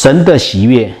神的喜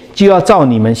悦，就要照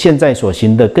你们现在所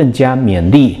行的更加勉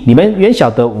励。你们原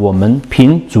晓得我们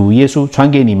凭主耶稣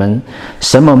传给你们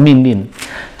什么命令。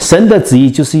神的旨意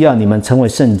就是要你们成为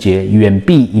圣洁，远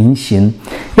避淫行，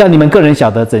要你们个人晓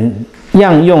得怎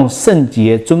样用圣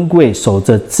洁尊贵守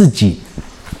着自己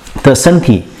的身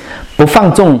体，不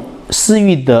放纵私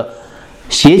欲的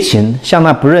邪情，像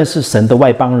那不认识神的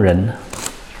外邦人。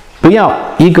不要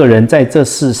一个人在这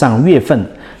世上越分，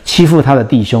欺负他的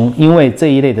弟兄，因为这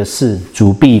一类的事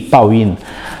主必报应。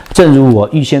正如我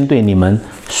预先对你们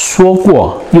说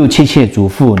过，又切切嘱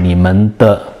咐你们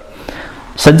的。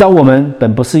神召我们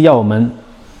本不是要我们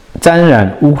沾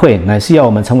染污秽，乃是要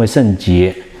我们成为圣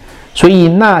洁。所以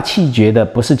那弃绝的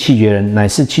不是弃绝人，乃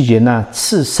是弃绝那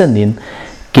赐圣灵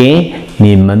给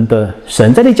你们的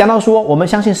神。这里讲到说，我们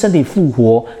相信身体复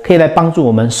活可以来帮助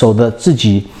我们守着自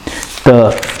己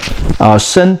的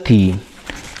身体，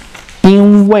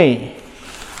因为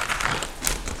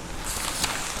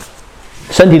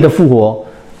身体的复活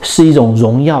是一种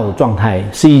荣耀的状态，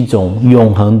是一种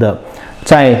永恒的，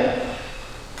在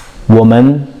我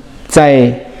们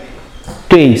在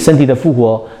对身体的复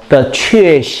活的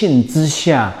确信之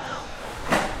下，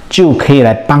就可以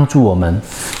来帮助我们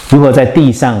如何在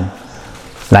地上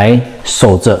来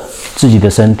守着自己的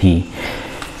身体。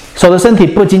守着身体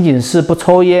不仅仅是不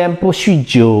抽烟、不酗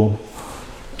酒，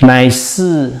乃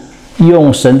是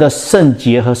用神的圣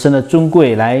洁和神的尊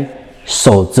贵来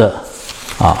守着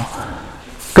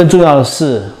更重要的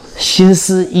是心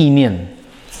思意念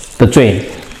的罪，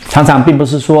常常并不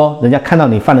是说人家看到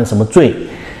你犯了什么罪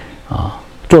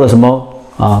做了什么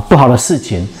不好的事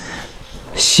情，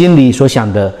心里所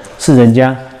想的是人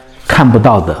家看不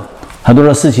到的。很多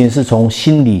的事情是从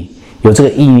心里有这个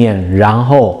意念，然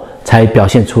后才表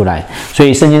现出来。所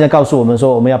以圣经在告诉我们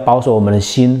说，我们要保守我们的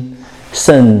心，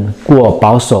胜过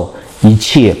保守一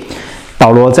切。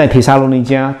保罗在帖撒罗尼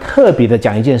迦特别的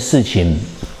讲一件事情，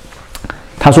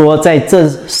他说在这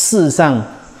世上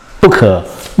不可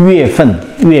越分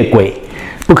越轨，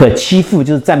不可欺负，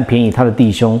就是占便宜他的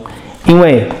弟兄。因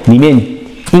为里面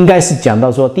应该是讲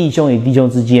到说，弟兄与弟兄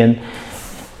之间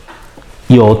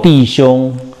有弟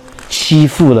兄欺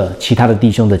负了其他的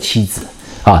弟兄的妻子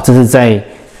这是在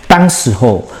当时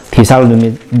候帖撒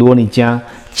罗尼迦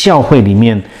教会里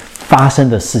面发生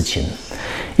的事情。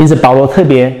因此保罗特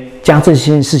别将这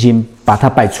些事情把它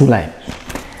摆出来，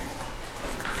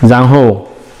然后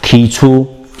提出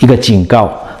一个警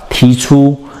告，提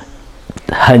出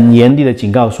很严厉的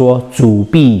警告，说主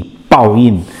必报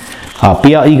应不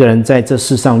要一个人在这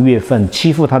世上越分，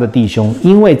欺负他的弟兄，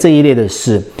因为这一类的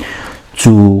事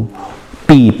主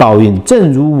必报应。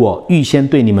正如我预先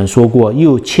对你们说过，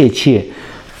又切切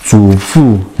嘱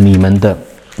咐你们的。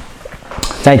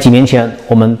在几年前，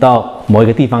我们到某一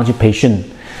个地方去培训，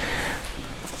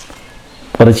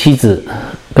我的妻子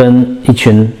跟一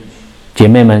群姐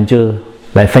妹们就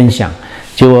来分享，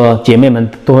结果姐妹们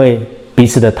都会彼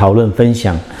此的讨论分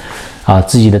享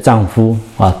自己的丈夫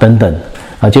等等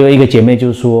结果一个姐妹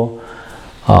就说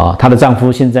她的丈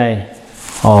夫现在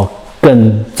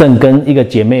正跟一个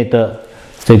姐妹的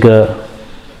这个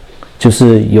就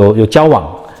是有交往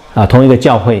同一个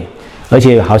教会，而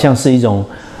且好像是一种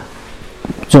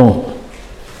这种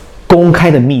公开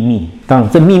的秘密。当然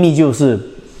这秘密就是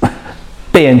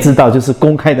被人知道，就是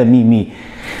公开的秘密，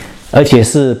而且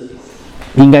是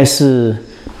应该是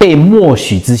被默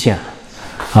许之下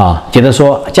觉得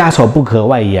说家丑不可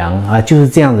外扬就是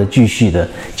这样的继续的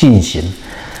进行。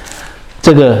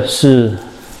这个是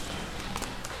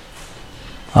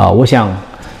我想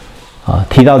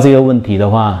提到这个问题的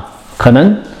话，可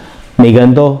能每个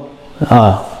人都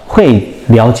会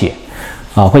了解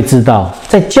会知道，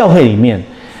在教会里面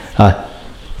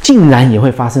竟然也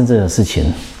会发生这种事情。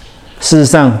事实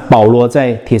上，保罗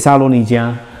在帖撒罗尼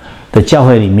迦的教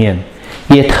会里面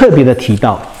也特别的提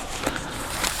到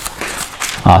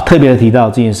特别的提到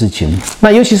这件事情。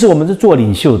那尤其是我们是做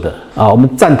领袖的我们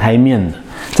站台面的，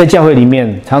在教会里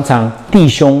面，常常弟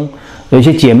兄有一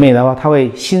些姐妹的话，他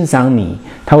会欣赏你，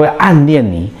他会暗恋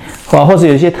你，或者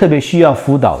有一些特别需要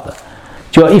辅导的，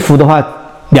就一扶的话，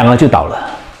两个就倒了。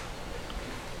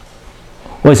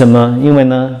为什么？因为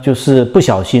呢，就是不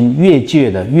小心越界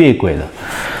了、越轨了，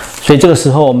所以这个时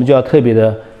候我们就要特别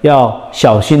的要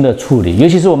小心的处理，尤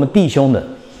其是我们弟兄的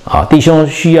弟兄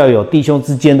需要有弟兄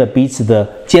之间的彼此的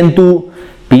监督、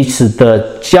彼此的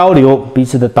交流、彼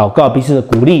此的祷告、彼此的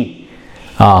鼓励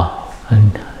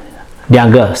2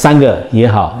个、3个也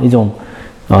好，一种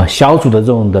小组的这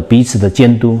种的彼此的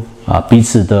监督彼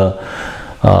此的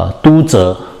督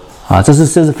责这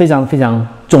是非常非常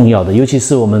重要的，尤其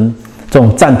是我们这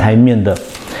种站台面的、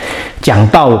讲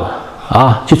道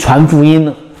的去传福音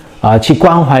的去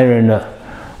关怀人的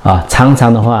常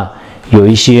常的话有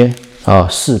一些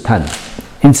试探。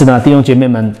因此呢，弟兄姐妹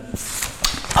们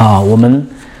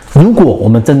如果我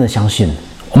们真的相信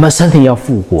我们身体要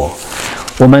复活，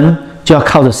我们就要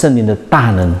靠着圣灵的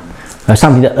大能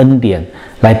上帝的恩典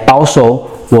来保守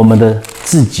我们的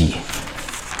自己。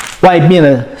外面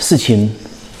的事情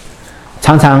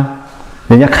常常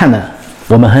人家看了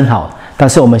我们很好，但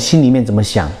是我们心里面怎么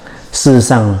想，事实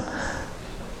上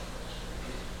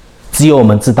只有我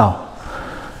们知道。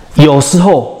有时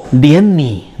候连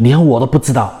你连我都不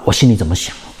知道我心里怎么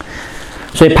想。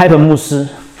所以派本牧师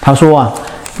他说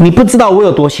你不知道我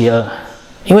有多邪恶，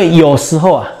因为有时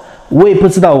候我也不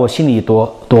知道我心里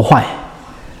多坏。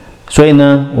所以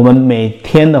呢，我们每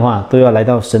天的话都要来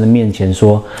到神的面前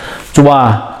说，主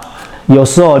有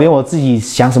时候连我自己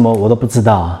想什么我都不知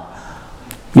道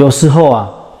有时候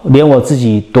连我自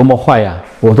己多么坏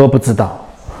我都不知道。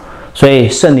所以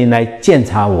圣灵来鉴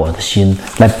察我的心，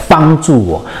来帮助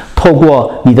我，透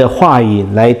过你的话语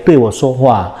来对我说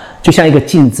话，就像一个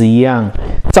镜子一样，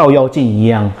照妖镜一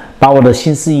样，把我的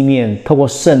心思意念透过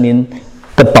圣灵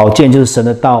的宝剑，就是神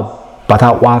的道，把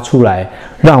它挖出来，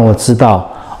让我知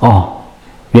道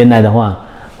原来的话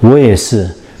我也是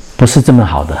不是这么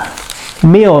好的，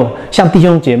没有像弟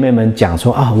兄姐妹们讲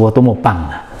说我多么棒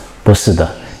不是的。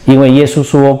因为耶稣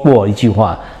说过一句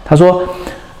话，他说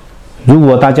如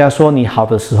果大家说你好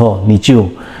的时候，你就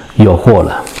有祸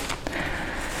了。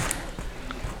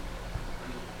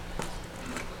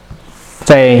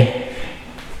在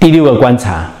第6个观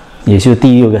察，也就是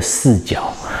第6个视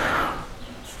角，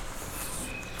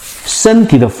身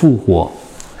体的复活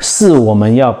是我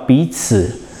们要彼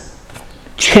此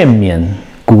劝勉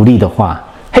鼓励的话。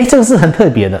这个是很特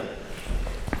别的，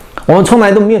我们从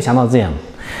来都没有想到这样。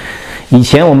以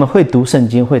前我们会读圣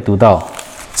经，会读到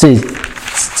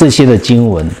这些的经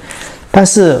文，但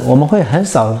是我们会很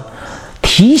少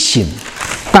提醒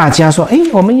大家说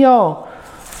我们要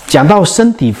讲到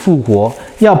身体复活，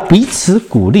要彼此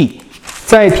鼓励。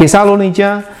在帖撒罗尼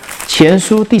迦前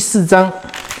书第4章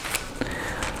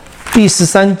第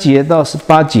13节到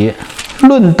18节，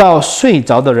论到睡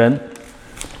着的人，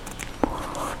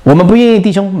我们不愿意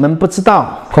弟兄们不知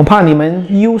道，恐怕你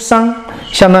们忧伤，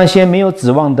像那些没有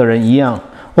指望的人一样。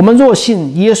我们若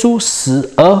信耶稣死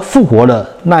而复活了，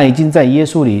那已经在耶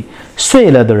稣里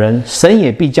睡了的人，神也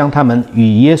必将他们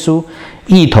与耶稣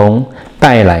一同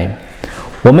带来。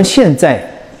我们现在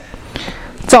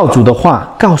照主的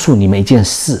话告诉你们一件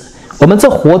事，我们这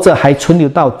活着还存留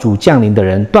到主降临的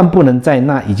人，断不能在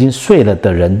那已经睡了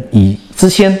的人之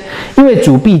先，因为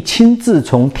主必亲自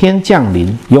从天降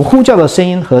临，有呼叫的声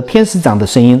音和天使长的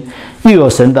声音，又有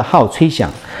神的号吹响。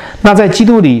那在基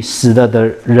督里死了的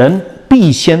人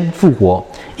必先复活，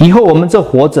以后我们这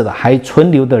活着的还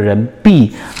存留的人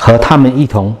必和他们一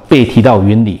同被提到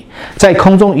云里，在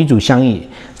空中与主相遇，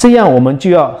这样我们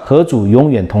就要和主永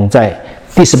远同在。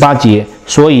第18节，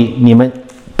所以你们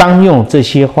当用这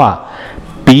些话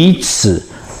彼此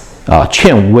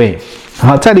劝慰。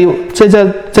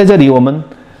在这里我们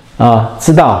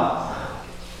知道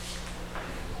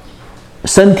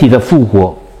身体的复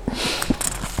活，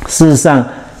事实上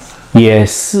也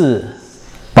是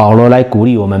保罗来鼓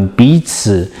励我们彼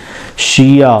此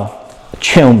需要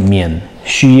劝勉、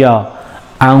需要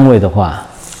安慰的话。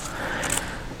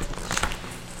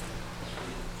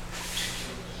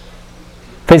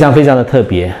非常非常的特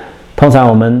别。通常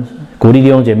我们鼓励弟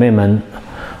兄姐妹们，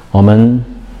我们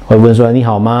会问说：“你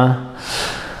好吗？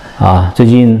最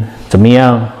近怎么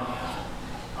样？”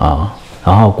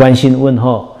然后关心问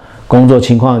候工作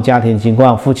情况、家庭情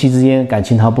况、夫妻之间感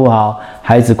情好不好，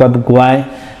孩子乖不乖。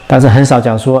但是很少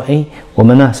讲说：“我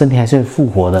们呢身体还是会复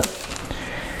活的。”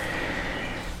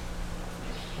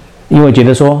因为觉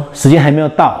得说时间还没有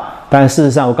到。但事实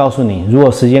上，我告诉你，如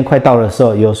果时间快到的时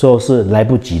候，有时候是来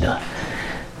不及的。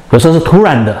有时候是突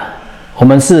然的，我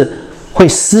们是会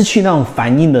失去那种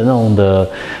反应的那种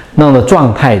的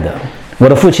状态的。我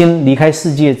的父亲离开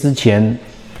世界之前，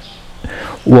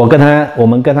我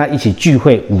们跟他一起聚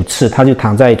会5次，他就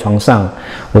躺在床上，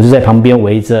我就在旁边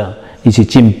围着一起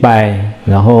敬拜，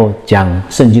然后讲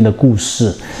圣经的故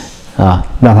事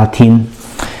让他听。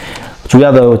主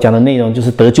要的我讲的内容就是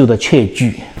得救的确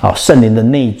据，圣灵的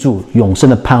内住，永生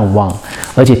的盼望，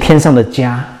而且天上的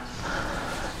家，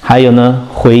还有呢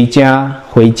回家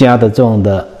的这种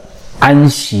的安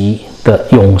息的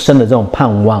永生的这种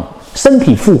盼望，身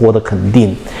体复活的肯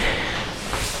定。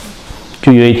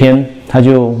就有一天他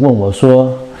就问我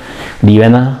说：“李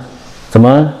元啊，怎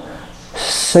么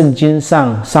圣经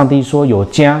上上帝说有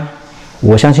家？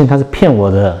我相信他是骗我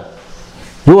的。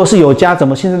如果是有家，怎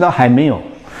么现在都还没有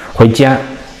回家？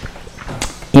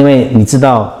因为你知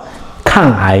道，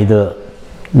抗癌的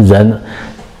人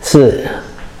是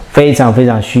非常非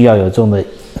常需要有这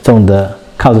种的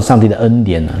靠着上帝的恩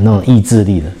典的那种意志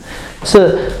力的，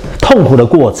是痛苦的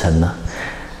过程呢。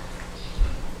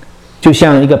就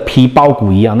像一个皮包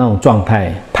骨一样那种状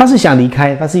态，他是想离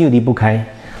开，但是又离不开，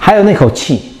还有那口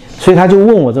气，所以他就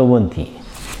问我这个问题。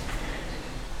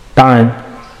当然，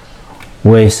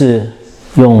我也是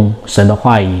用神的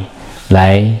话语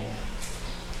来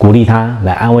鼓励他，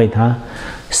来安慰他，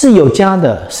是有家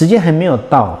的，时间还没有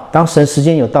到。当神时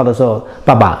间有到的时候，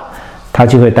爸爸他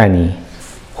就会带你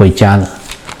回家了，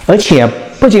而且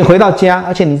不仅回到家，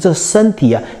而且你这身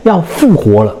体要复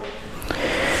活了。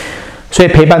所以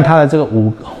陪伴他的这个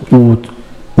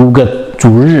五个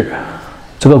主日，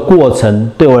这个过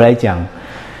程对我来讲，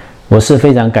我是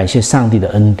非常感谢上帝的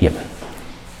恩典。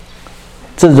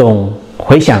这种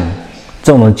回想，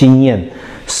这种经验，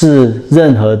是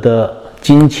任何的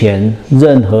金钱、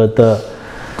任何的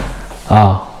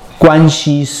关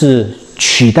系是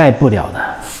取代不了的。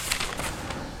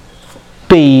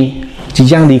对于即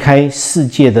将离开世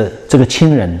界的这个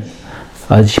亲人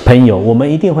朋友，我们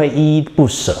一定会依依不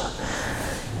舍。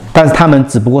但是他们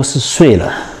只不过是睡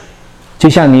了，就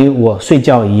像你我睡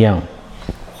觉一样。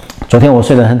昨天我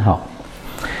睡得很好，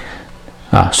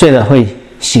睡了会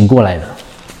醒过来的。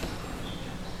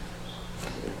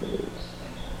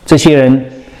这些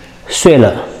人睡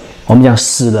了，我们讲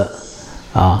死了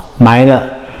埋了，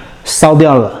烧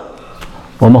掉了，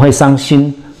我们会伤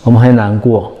心，我们会难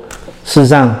过。事实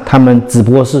上，他们只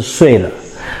不过是睡了，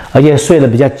而且睡得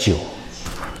比较久。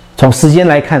从时间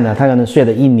来看呢，他可能睡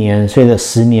了1年，睡了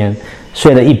10年，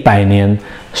睡了100年，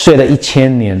睡了1000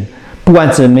年。不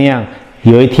管怎么样，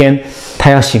有一天他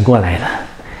要醒过来了，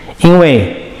因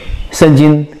为圣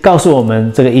经告诉我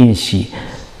们这个应许，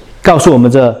告诉我们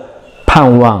这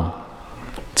盼望。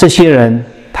这些人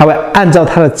他会按照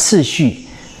他的次序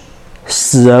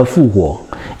死而复活，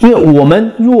因为我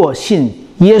们若信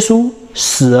耶稣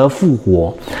死而复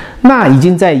活，那已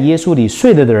经在耶稣里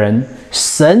睡了的人，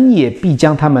神也必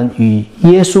将他们与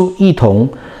耶稣一同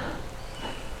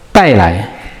带来。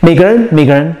每个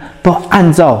人都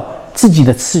按照自己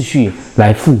的次序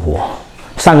来复活。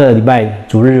上个礼拜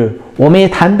主日我们也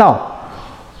谈到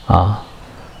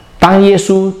当耶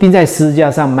稣钉在十字架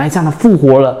上埋葬了复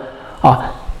活了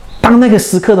当那个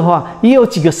时刻的话，也有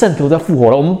几个圣徒在复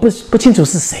活了，我们不清楚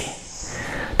是谁。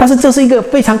但是这是一个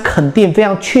非常肯定、非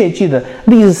常确据的，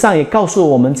历史上也告诉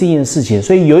我们这件事情。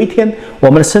所以有一天，我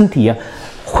们的身体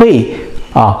会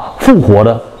复活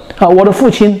的我的父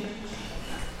亲，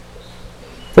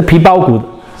这皮包骨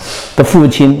的父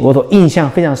亲，我所印象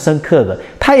非常深刻的，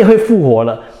他也会复活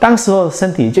了。当时候的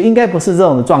身体就应该不是这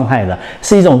种的状态了，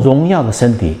是一种荣耀的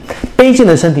身体。卑贱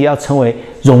的身体要成为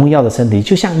荣耀的身体，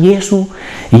就像耶稣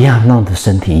一样那样的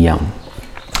身体一样。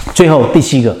最后第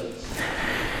7个。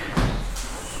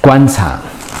观察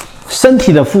身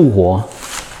体的复活，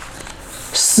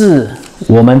是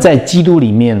我们在基督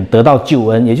里面得到救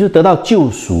恩，也就是得到救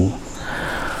赎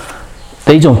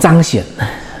的一种彰显，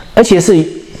而且是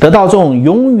得到这种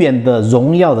永远的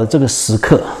荣耀的这个时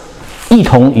刻，一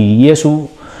同与耶稣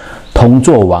同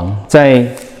作王。在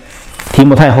提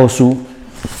摩太后书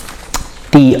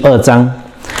第2章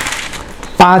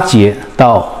8节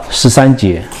到13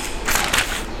节，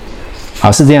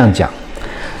是这样讲。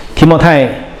提摩太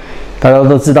大家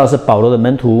都知道是保罗的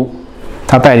门徒，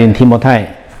他带领提摩太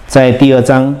在第2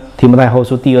章提摩太后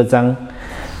书第2章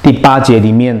第8节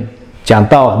里面讲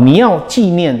到，你要纪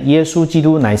念耶稣基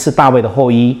督乃是大卫的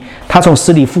后裔，他从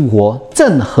死里复活，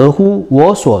正合乎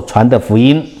我所传的福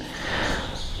音。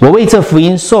我为这福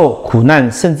音受苦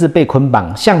难，甚至被捆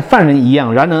绑，像犯人一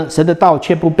样。然而神的道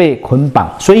却不被捆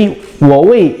绑，所以我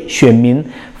为选民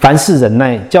凡事忍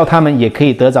耐，叫他们也可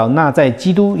以得着那在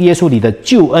基督耶稣里的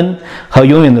救恩和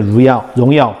永远的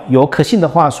荣耀。有可信的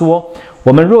话说，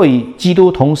我们若与基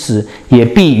督同死，也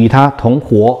必与他同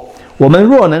活。我们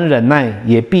若能忍耐，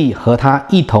也必和他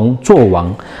一同作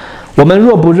王。我们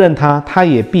若不认他，他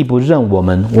也必不认我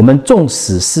们。我们纵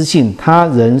使失信，他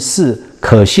仍是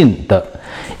可信的，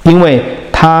因为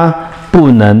他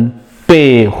不能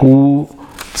背乎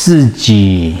自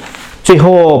己。最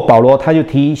后保罗他就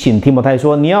提醒提摩太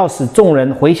说，你要使众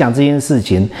人回想这件事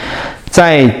情，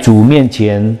在主面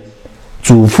前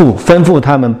嘱咐吩咐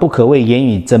他们，不可为言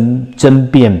语争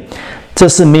辩，这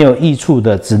是没有益处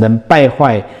的，只能败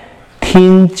坏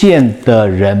听见的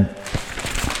人。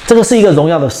这个是一个荣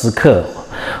耀的时刻，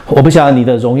我不晓得你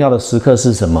的荣耀的时刻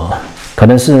是什么，可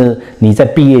能是你在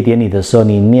毕业典礼的时候，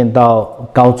你念到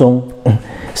高中。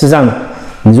事实上，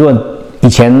你如果以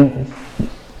前，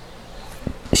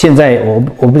现在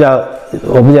我不知道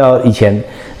以前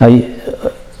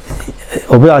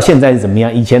我不知道现在是怎么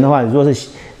样。以前的话，如果是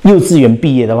幼稚园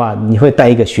毕业的话，你会戴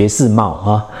一个学士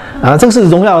帽啊，这个是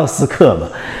荣耀的时刻嘛。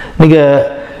那个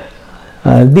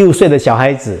6岁的小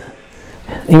孩子。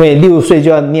因为6岁就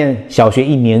要念小学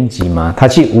1年级嘛，他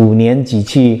去5年级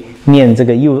去念这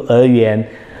个幼儿园，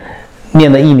念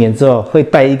了1年之后会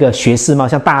戴一个学士帽，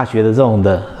像大学的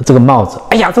这个帽子。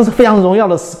哎呀，这是非常荣耀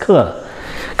的时刻。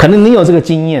可能你有这个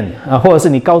经验啊，或者是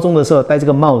你高中的时候戴这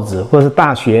个帽子，或者是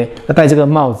大学戴这个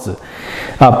帽子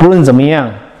啊。不论怎么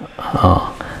样啊，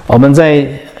我们在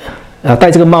戴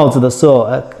这个帽子的时候，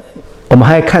我们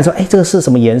还看说，这个是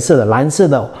什么颜色的？蓝色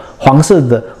的、黄色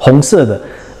的、红色的。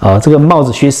这个帽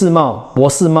子，学士帽、博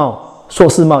士帽、硕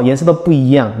士帽颜色都不一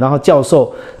样。然后教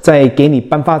授在给你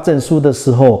颁发证书的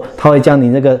时候，他会将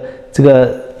你这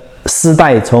个丝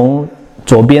带从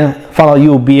左边放到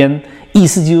右边，意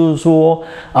思就是说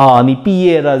你毕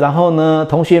业了，然后呢，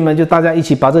同学们就大家一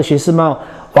起把这个学士帽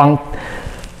往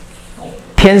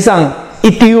天上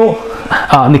一丢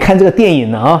你看这个电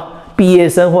影啊。毕业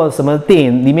生或者什么电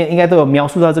影里面应该都有描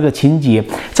述到这个情节，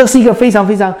这是一个非常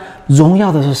非常荣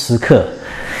耀的时刻。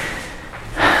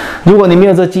如果你没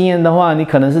有这经验的话，你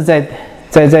可能是在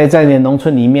你的农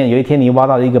村里面，有一天你挖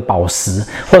到一个宝石，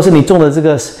或者是你种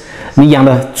的你养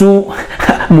的猪，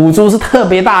母猪是特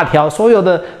别大条，所有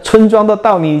的村庄都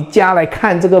到你家来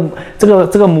看这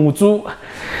个母猪，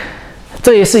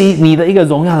这也是你的一个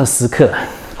荣耀的时刻。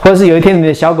或者是有一天你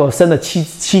的小狗生了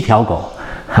七条狗，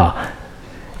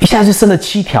一下就生了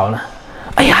7条了，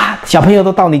哎呀，小朋友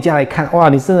都到你家来看，哇，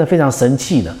你真的非常神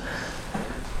气的，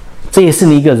这也是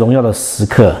你一个荣耀的时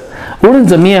刻。无论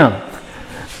怎么样，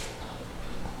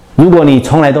如果你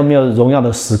从来都没有荣耀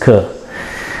的时刻，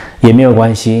也没有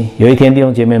关系。有一天，弟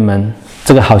兄姐妹们，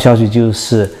这个好消息就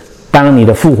是，当你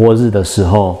的复活日的时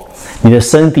候，你的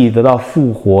身体得到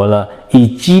复活了，与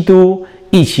基督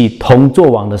一起同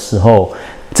作王的时候，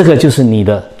这个就是你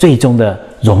的最终的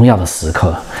荣耀的时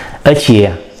刻，而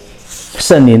且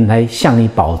圣灵来向你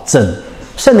保证，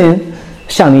圣灵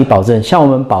向你保证，向我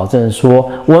们保证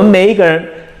说，我们每一个人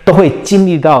都会经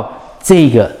历到这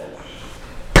个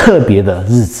特别的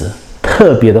日子，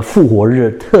特别的复活日，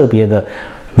特别的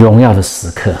荣耀的时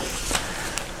刻。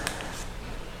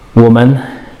我们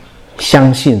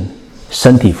相信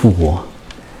身体复活，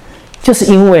就是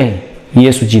因为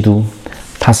耶稣基督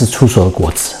他是出手的果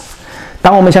子。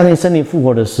当我们相信身体复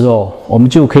活的时候，我们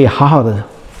就可以好好的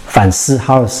反思，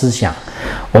好好的思想，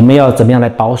我们要怎么样来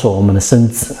保守我们的身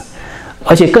子，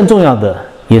而且更重要的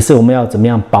也是我们要怎么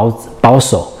样保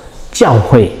守教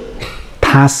会，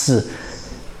它是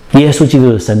耶稣基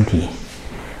督的身体。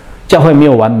教会没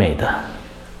有完美的，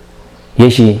也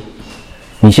许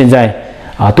你现在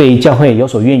对于教会有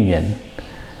所怨言，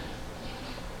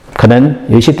可能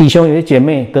有一些弟兄有些姐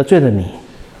妹得罪了你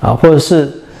或者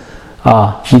是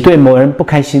你对某人不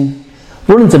开心。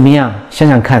无论怎么样，想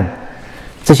想看，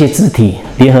这些肢体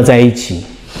联合在一起，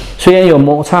虽然有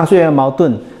摩擦，虽然有矛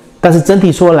盾，但是整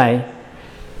体说来，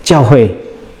教会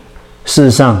事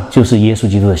实上就是耶稣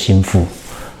基督的心腹。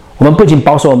我们不仅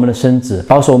保守我们的身子，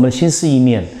保守我们的心思意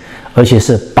念，而且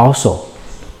是保守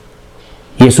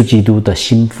耶稣基督的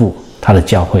心腹，他的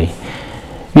教会。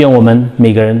愿我们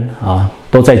每个人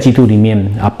都在基督里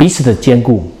面彼此的坚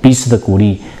固，彼此的鼓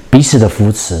励，彼此的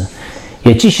扶持，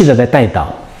也继续的来代祷，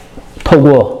透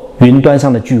过云端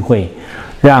上的聚会，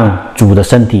让主的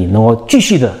身体能够继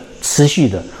续的、持续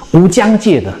的、无疆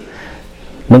界的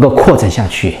能够扩展下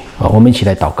去。我们一起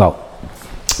来祷告。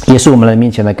耶稣，我们来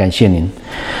面前来感谢您，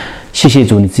谢谢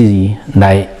主，你自己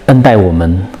来恩待我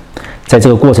们，在这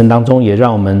个过程当中，也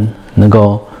让我们能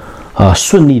够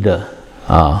顺利的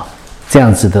这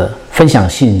样子的分享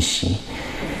信息。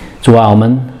主啊，我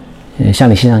们向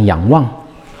你献上仰望，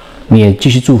你也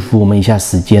继续祝福我们一下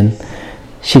时间。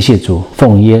谢谢主，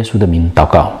奉耶稣的名祷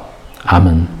告，阿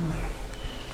们。